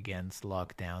so against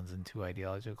lockdowns and too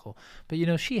ideological. But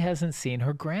she hasn't seen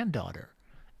her granddaughter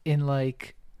in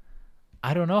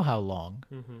I don't know how long.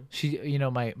 Mm-hmm. She,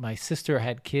 my sister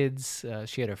had kids.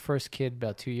 She had her first kid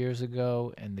about 2 years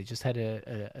ago, and they just had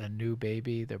a new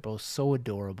baby. They're both so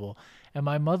adorable, and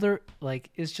my mother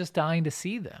is just dying to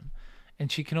see them,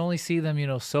 and she can only see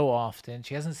them, so often.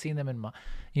 She hasn't seen them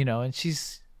and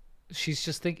she's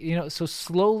just thinking, so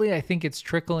slowly I think it's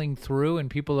trickling through, and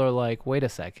people are like, wait a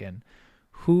second,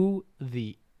 who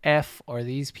the F are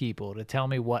these people to tell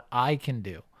me what I can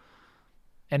do?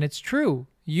 And it's true.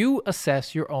 You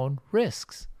assess your own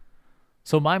risks.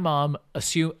 So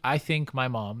I think my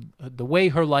mom, the way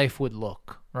her life would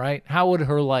look, right? How would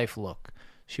her life look?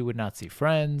 She would not see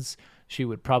friends. She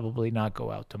would probably not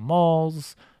go out to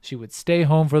malls. She would stay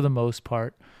home for the most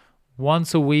part.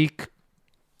 Once a week,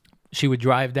 she would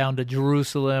drive down to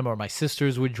Jerusalem, or my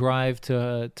sisters would drive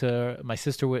to my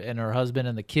sister and her husband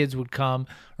and the kids would come,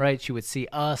 right? She would see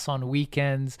us on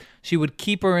weekends. She would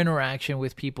keep her interaction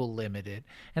with people limited.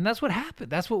 And that's what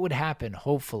happened. That's what would happen,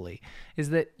 hopefully, is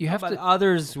that you have But to...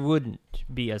 others wouldn't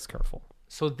be as careful.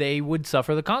 So they would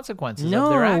suffer the consequences of their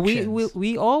No, actions.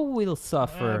 we all will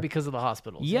suffer. Because of the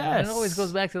hospitals. Yes. It always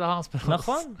goes back to the hospitals. Not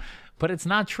fun. But it's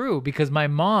not true, because my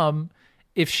mom,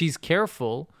 if she's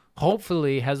careful,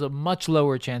 hopefully has a much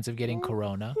lower chance of getting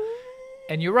corona.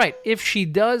 And you're right. If she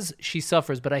does, she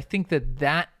suffers. But I think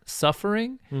that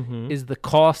suffering is the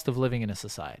cost of living in a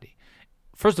society.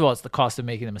 First of all, it's the cost of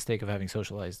making the mistake of having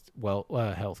socialized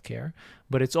health care.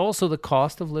 But it's also the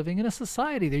cost of living in a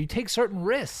society that you take certain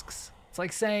risks. It's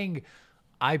like saying,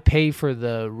 I pay for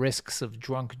the risks of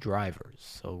drunk drivers.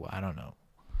 So I don't know.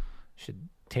 Should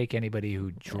take anybody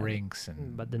who drinks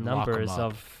and But the lock 'em numbers up.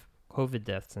 of COVID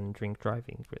deaths and drink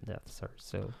driving deaths are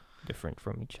so different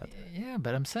from each other. Yeah,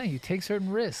 but I'm saying you take certain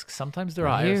risks. Sometimes they're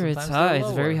higher. Here it's sometimes high. they're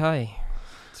It's very lower. high.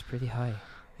 It's pretty high.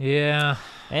 Yeah.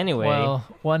 Anyway, Well,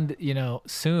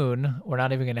 soon we're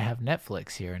not even going to have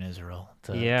Netflix here in Israel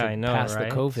to I know, pass right?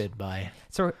 the COVID by.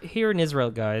 so here in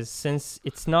Israel, guys, since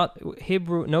it's not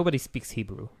Hebrew, nobody speaks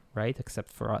Hebrew, right?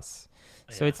 Except for us.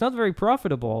 So Yeah. it's not very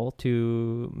profitable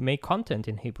to make content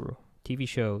in Hebrew, TV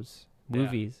shows,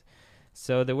 movies.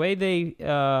 So the way they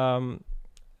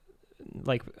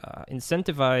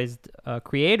incentivized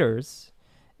creators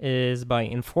is by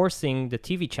enforcing the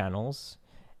TV channels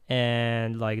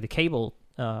and the cable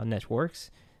networks.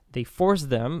 They force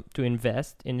them to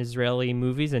invest in Israeli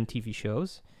movies and TV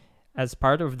shows as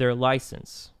part of their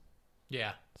license.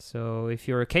 Yeah. So if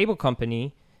you're a cable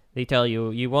company, they tell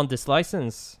you want this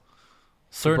license,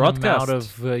 Certain broadcast, amount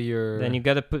of your... then you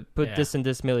got to put Yeah. this and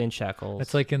this million shekels.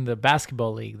 It's like in the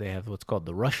basketball league, they have what's called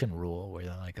the Russian rule, where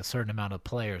a certain amount of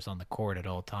players on the court at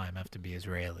all time have to be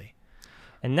Israeli.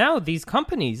 And now these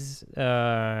companies,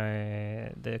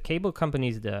 the cable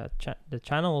companies, the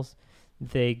channels,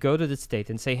 they go to the state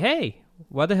and say, hey,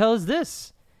 what the hell is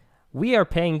this? We are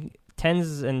paying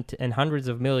tens and hundreds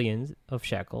of millions of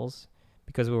shekels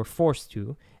because we were forced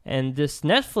to. And this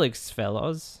Netflix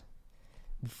fellows,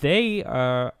 they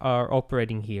are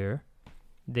operating here.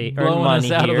 They earn Blowing money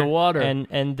us out here, of the water.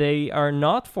 and they are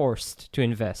not forced to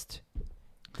invest.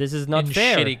 This is not in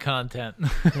fair. shitty content.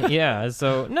 Yeah,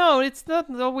 so no, it's not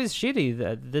always shitty.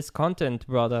 That this content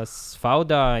brought us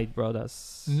Fauda, it brought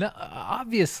us. No,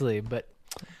 obviously, but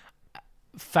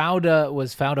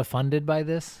was Fauda funded by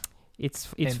this? It's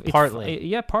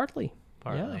partly. Partly.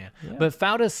 Partly, yeah. Yeah. But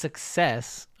Fauda's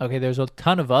success, okay, there's a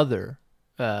ton of other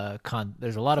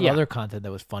there's a lot of Yeah. other content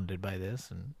that was funded by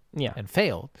this Yeah. and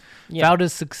failed. Yeah.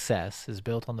 Fauda's success is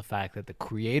built on the fact that the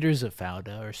creators of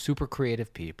Fauda are super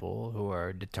creative people who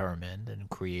are determined and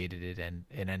created it and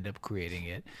end up creating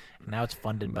it. And now it's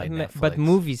funded by Netflix. But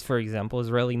movies, for example,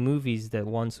 Israeli movies that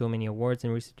won so many awards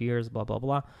in recent years, blah blah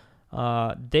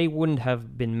blah, they wouldn't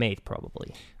have been made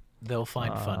probably. They'll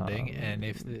find funding, and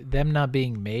if them not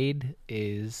being made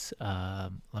is,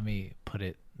 let me put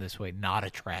it this way, not a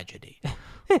tragedy.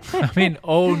 I mean,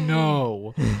 oh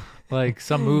no, like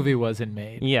some movie wasn't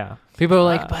made. Yeah. People are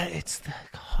like, but it's the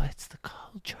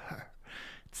culture,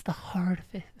 it's the heart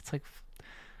of it. It's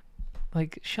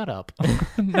like shut up.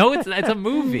 No, it's a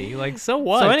movie. Like, so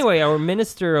what? So anyway, our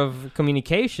Minister of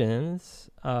Communications,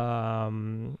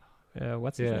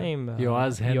 what's his name?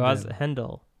 Yoaz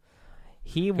Hendel.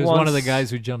 He was wants one of the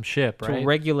guys who jumped ship, right? to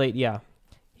regulate. Yeah,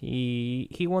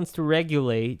 he wants to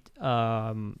regulate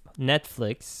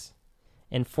Netflix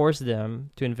and force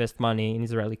them to invest money in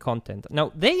Israeli content.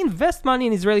 Now they invest money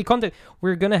in Israeli content.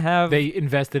 We're gonna have They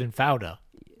invested in Fauda.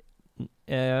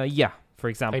 yeah. For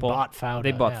They example, bought Fauda.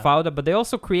 They bought yeah. Fauda, but they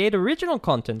also create original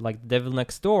content like Devil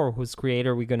Next Door, whose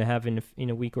creator we're gonna have in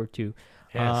a week or two.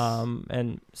 Yes.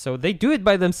 And so they do it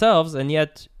by themselves, and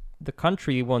yet the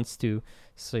country wants to.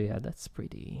 So yeah, that's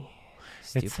pretty.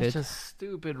 Stupid. It's such a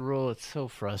stupid rule. It's so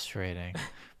frustrating.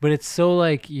 But it's so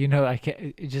like, I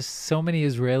can't, just so many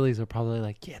Israelis are probably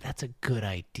like, yeah, that's a good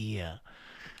idea.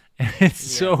 And it's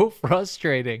so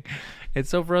frustrating. It's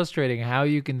so frustrating how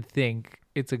you can think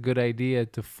it's a good idea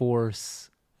to force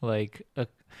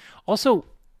also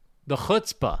the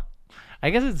chutzpah. I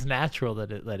guess it's natural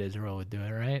that Israel would do it,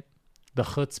 right? The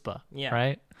chutzpah,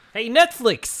 right? Hey,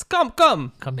 Netflix, come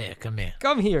Come here.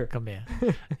 here.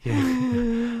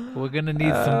 Yeah. We're gonna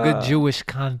need some good Jewish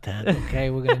content, okay?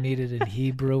 We're gonna need it in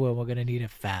Hebrew, and we're gonna need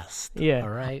it fast. Yeah. All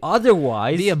right.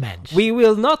 Otherwise, Be a mensch. we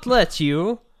will not let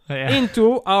you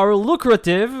into our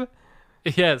lucrative.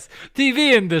 Yes,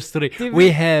 TV industry.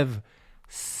 We have.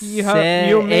 You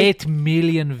 8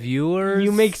 million viewers.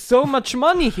 You make so much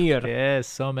money here. Yes,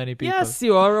 so many people. Yes,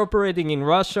 you are operating in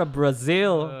Russia,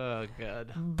 Brazil. Oh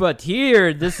God. But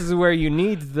here, this is where you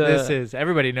need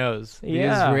everybody knows. The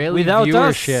Yeah, Israeli without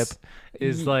viewership us,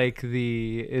 is like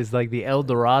the El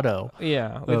Dorado.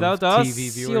 Yeah, of without us,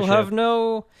 TV you'll viewership. have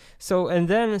no. So, and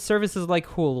then services like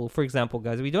Hulu, for example,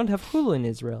 guys, we don't have Hulu in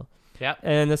Israel. Yeah.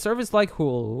 And a service like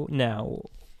Hulu now,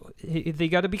 they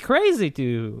got to be crazy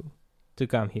to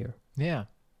come here. Yeah.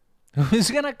 Who's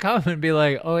gonna come and be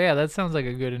like, oh yeah, that sounds like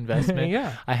a good investment.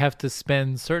 Yeah. I have to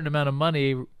spend a certain amount of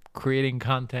money creating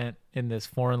content in this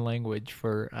foreign language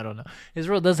for, I don't know.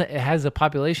 Israel it has a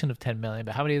population of 10 million,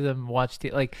 but how many of them watch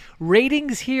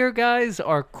ratings here, guys,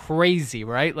 are crazy,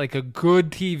 right? Like a good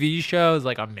TV show is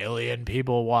like 1 million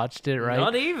people watched it, right?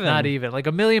 Not even. Like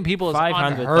 1 million people is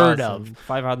 500,000. unheard of.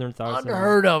 500,000.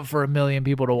 Unheard of for 1 million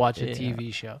people to watch a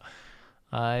TV show.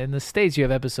 In the States, you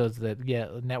have episodes that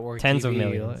get network Tens TV, of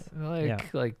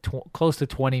millions. Close to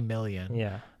 20 million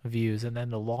Yeah. views, and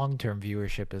then the long-term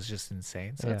viewership is just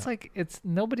insane. So Yeah. it's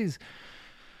nobody's.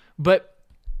 But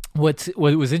what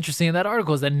was interesting in that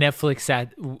article is that Netflix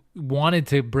wanted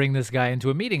to bring this guy into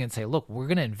a meeting and say, "Look, we're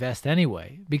going to invest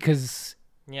anyway because."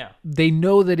 Yeah. They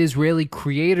know that Israeli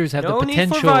creators have the potential.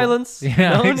 No need for violence.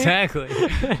 Yeah, No need- exactly.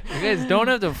 You guys don't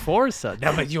have to force us.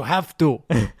 No, but you have to.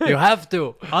 You have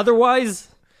to. Otherwise,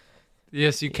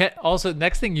 Yes, you can't. Also,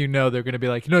 next thing you know, they're going to be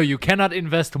like, no, you cannot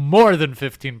invest more than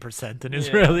 15% in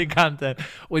Israeli content.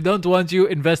 We don't want you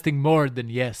investing more than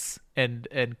yes and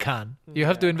can. You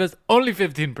have to invest only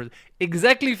 15%.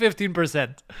 Exactly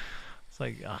 15%. It's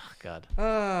like, oh, God.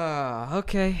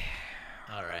 okay.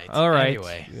 All right.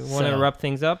 Anyway, you want to wrap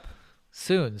things up?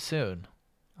 Soon.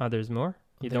 Oh, there's more?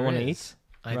 You don't want to eat?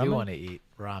 I ramen? do want to eat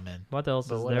ramen. What else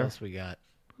But is what there? else we got?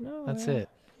 No, That's yeah. it.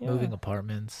 Yeah. Moving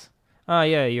apartments. Ah,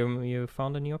 yeah, you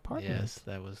found a new apartment. Yes,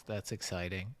 that's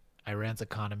exciting. Iran's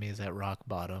economy is at rock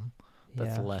bottom.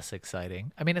 That's less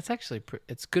exciting. I mean, it's actually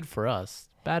it's good for us,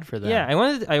 bad for them. Yeah,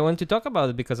 I wanted to talk about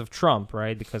it because of Trump,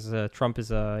 right? Because Trump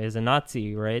is a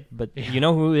Nazi, right? But you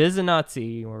know who is a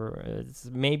Nazi, or it's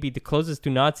maybe the closest to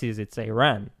Nazis? It's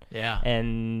Iran. Yeah.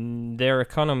 And their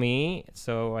economy.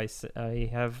 So I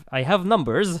have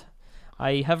numbers,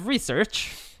 I have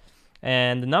research,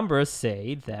 and the numbers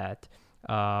say that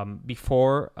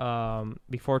before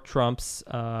Trump's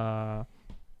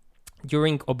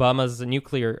during Obama's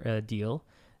nuclear deal,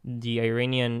 the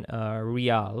Iranian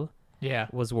rial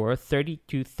was worth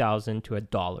 32,000 to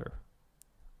 $1.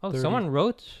 Oh, someone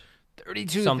wrote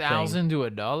 32,000 to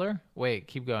 $1. Wait,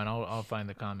 keep going. I'll find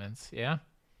the comments. Yeah,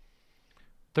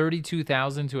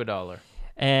 32,000 to $1.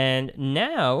 And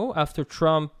now, after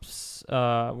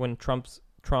when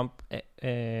Trump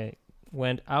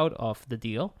went out of the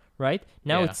deal, right?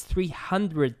 Now it's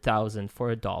 300,000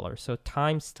 for $1. So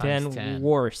times 10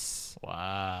 worse.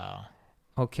 Wow.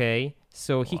 Okay.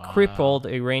 So he crippled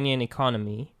the Iranian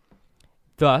economy,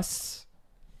 thus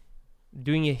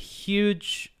doing a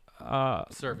huge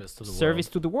service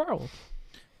to the world.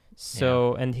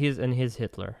 So and his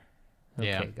Hitler.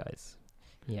 Okay, guys.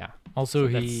 Yeah. Also,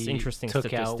 so he interesting took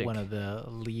statistic. out one of the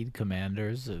lead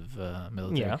commanders of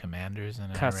military commanders in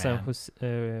Qasem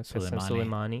Iran.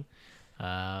 Soleimani.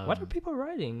 What are people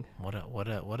writing? What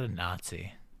a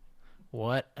Nazi!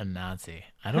 What a Nazi!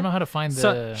 I don't know how to find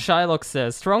So the. Shylock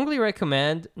says, strongly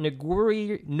recommend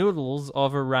niguri noodles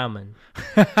over ramen.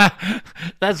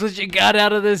 That's what you got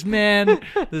out of this, man.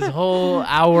 This whole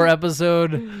hour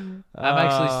episode. I'm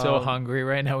actually so hungry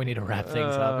right now. We need to wrap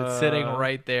things up. It's sitting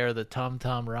right there. The Tom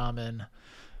Tom ramen.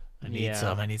 I need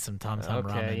some Tom Tom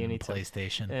ramen. You need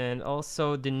PlayStation. And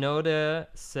also, Denoda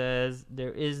says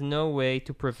there is no way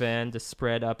to prevent the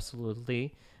spread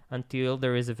absolutely until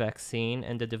there is a vaccine,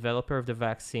 and the developer of the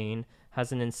vaccine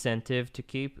has an incentive to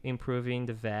keep improving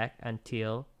the vac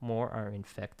until more are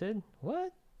infected.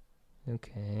 What?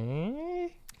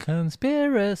 Okay.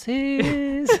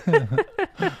 Conspiracies.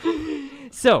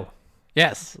 So,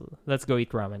 yes, let's go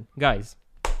eat ramen. Guys,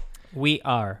 We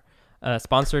are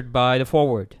sponsored by The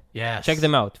Forward. Yes. Check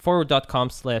them out.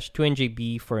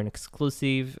 Forward.com/2NJB for an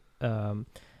exclusive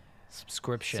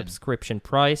subscription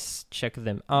price. Check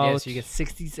them out. Yes, you get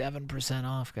 67%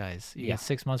 off, guys. You get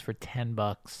 6 months for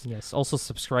 $10. Yes. Also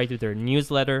subscribe to their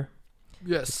newsletter.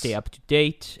 Yes. To stay up to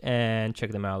date and check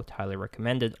them out. Highly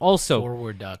recommended. Also,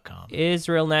 Forward.com.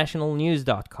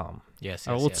 IsraelNationalNews.com. Yes.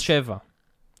 Arutz Sheva.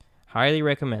 Highly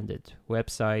recommended.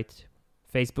 Website,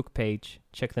 Facebook page.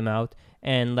 Check them out.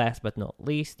 And last but not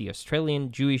least, the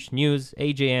Australian Jewish News,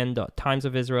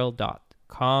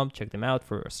 ajn.timesofisrael.com. Check them out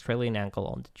for Australian angle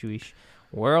on the Jewish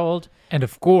world. And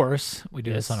of course, we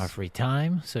do this on our free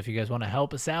time. So if you guys want to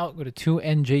help us out, go to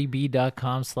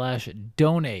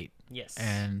 2njb.com/donate. Yes.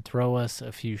 And throw us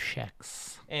a few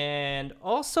checks. And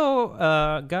also,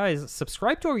 guys,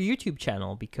 subscribe to our YouTube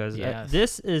channel because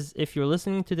this is, if you're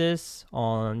listening to this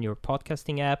on your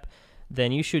podcasting app,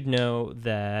 then you should know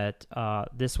that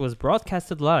this was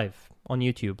broadcasted live on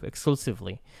YouTube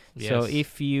exclusively. Yes. So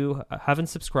if you haven't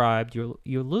subscribed, you're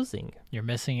losing. You're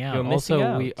missing out. You're missing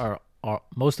out. We are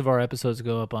most of our episodes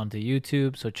go up onto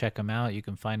YouTube, so check them out. You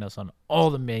can find us on all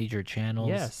the major channels.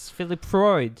 Yes, Philip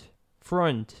Freund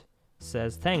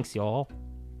says, thanks, y'all.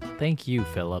 Thank you,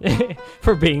 Philip.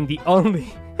 For being the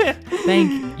only...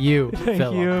 Thank you, Thank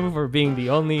Philip. you for being the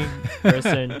only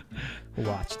person who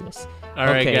watched this. All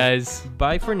right, guys.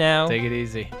 Bye for now. Take it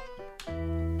easy.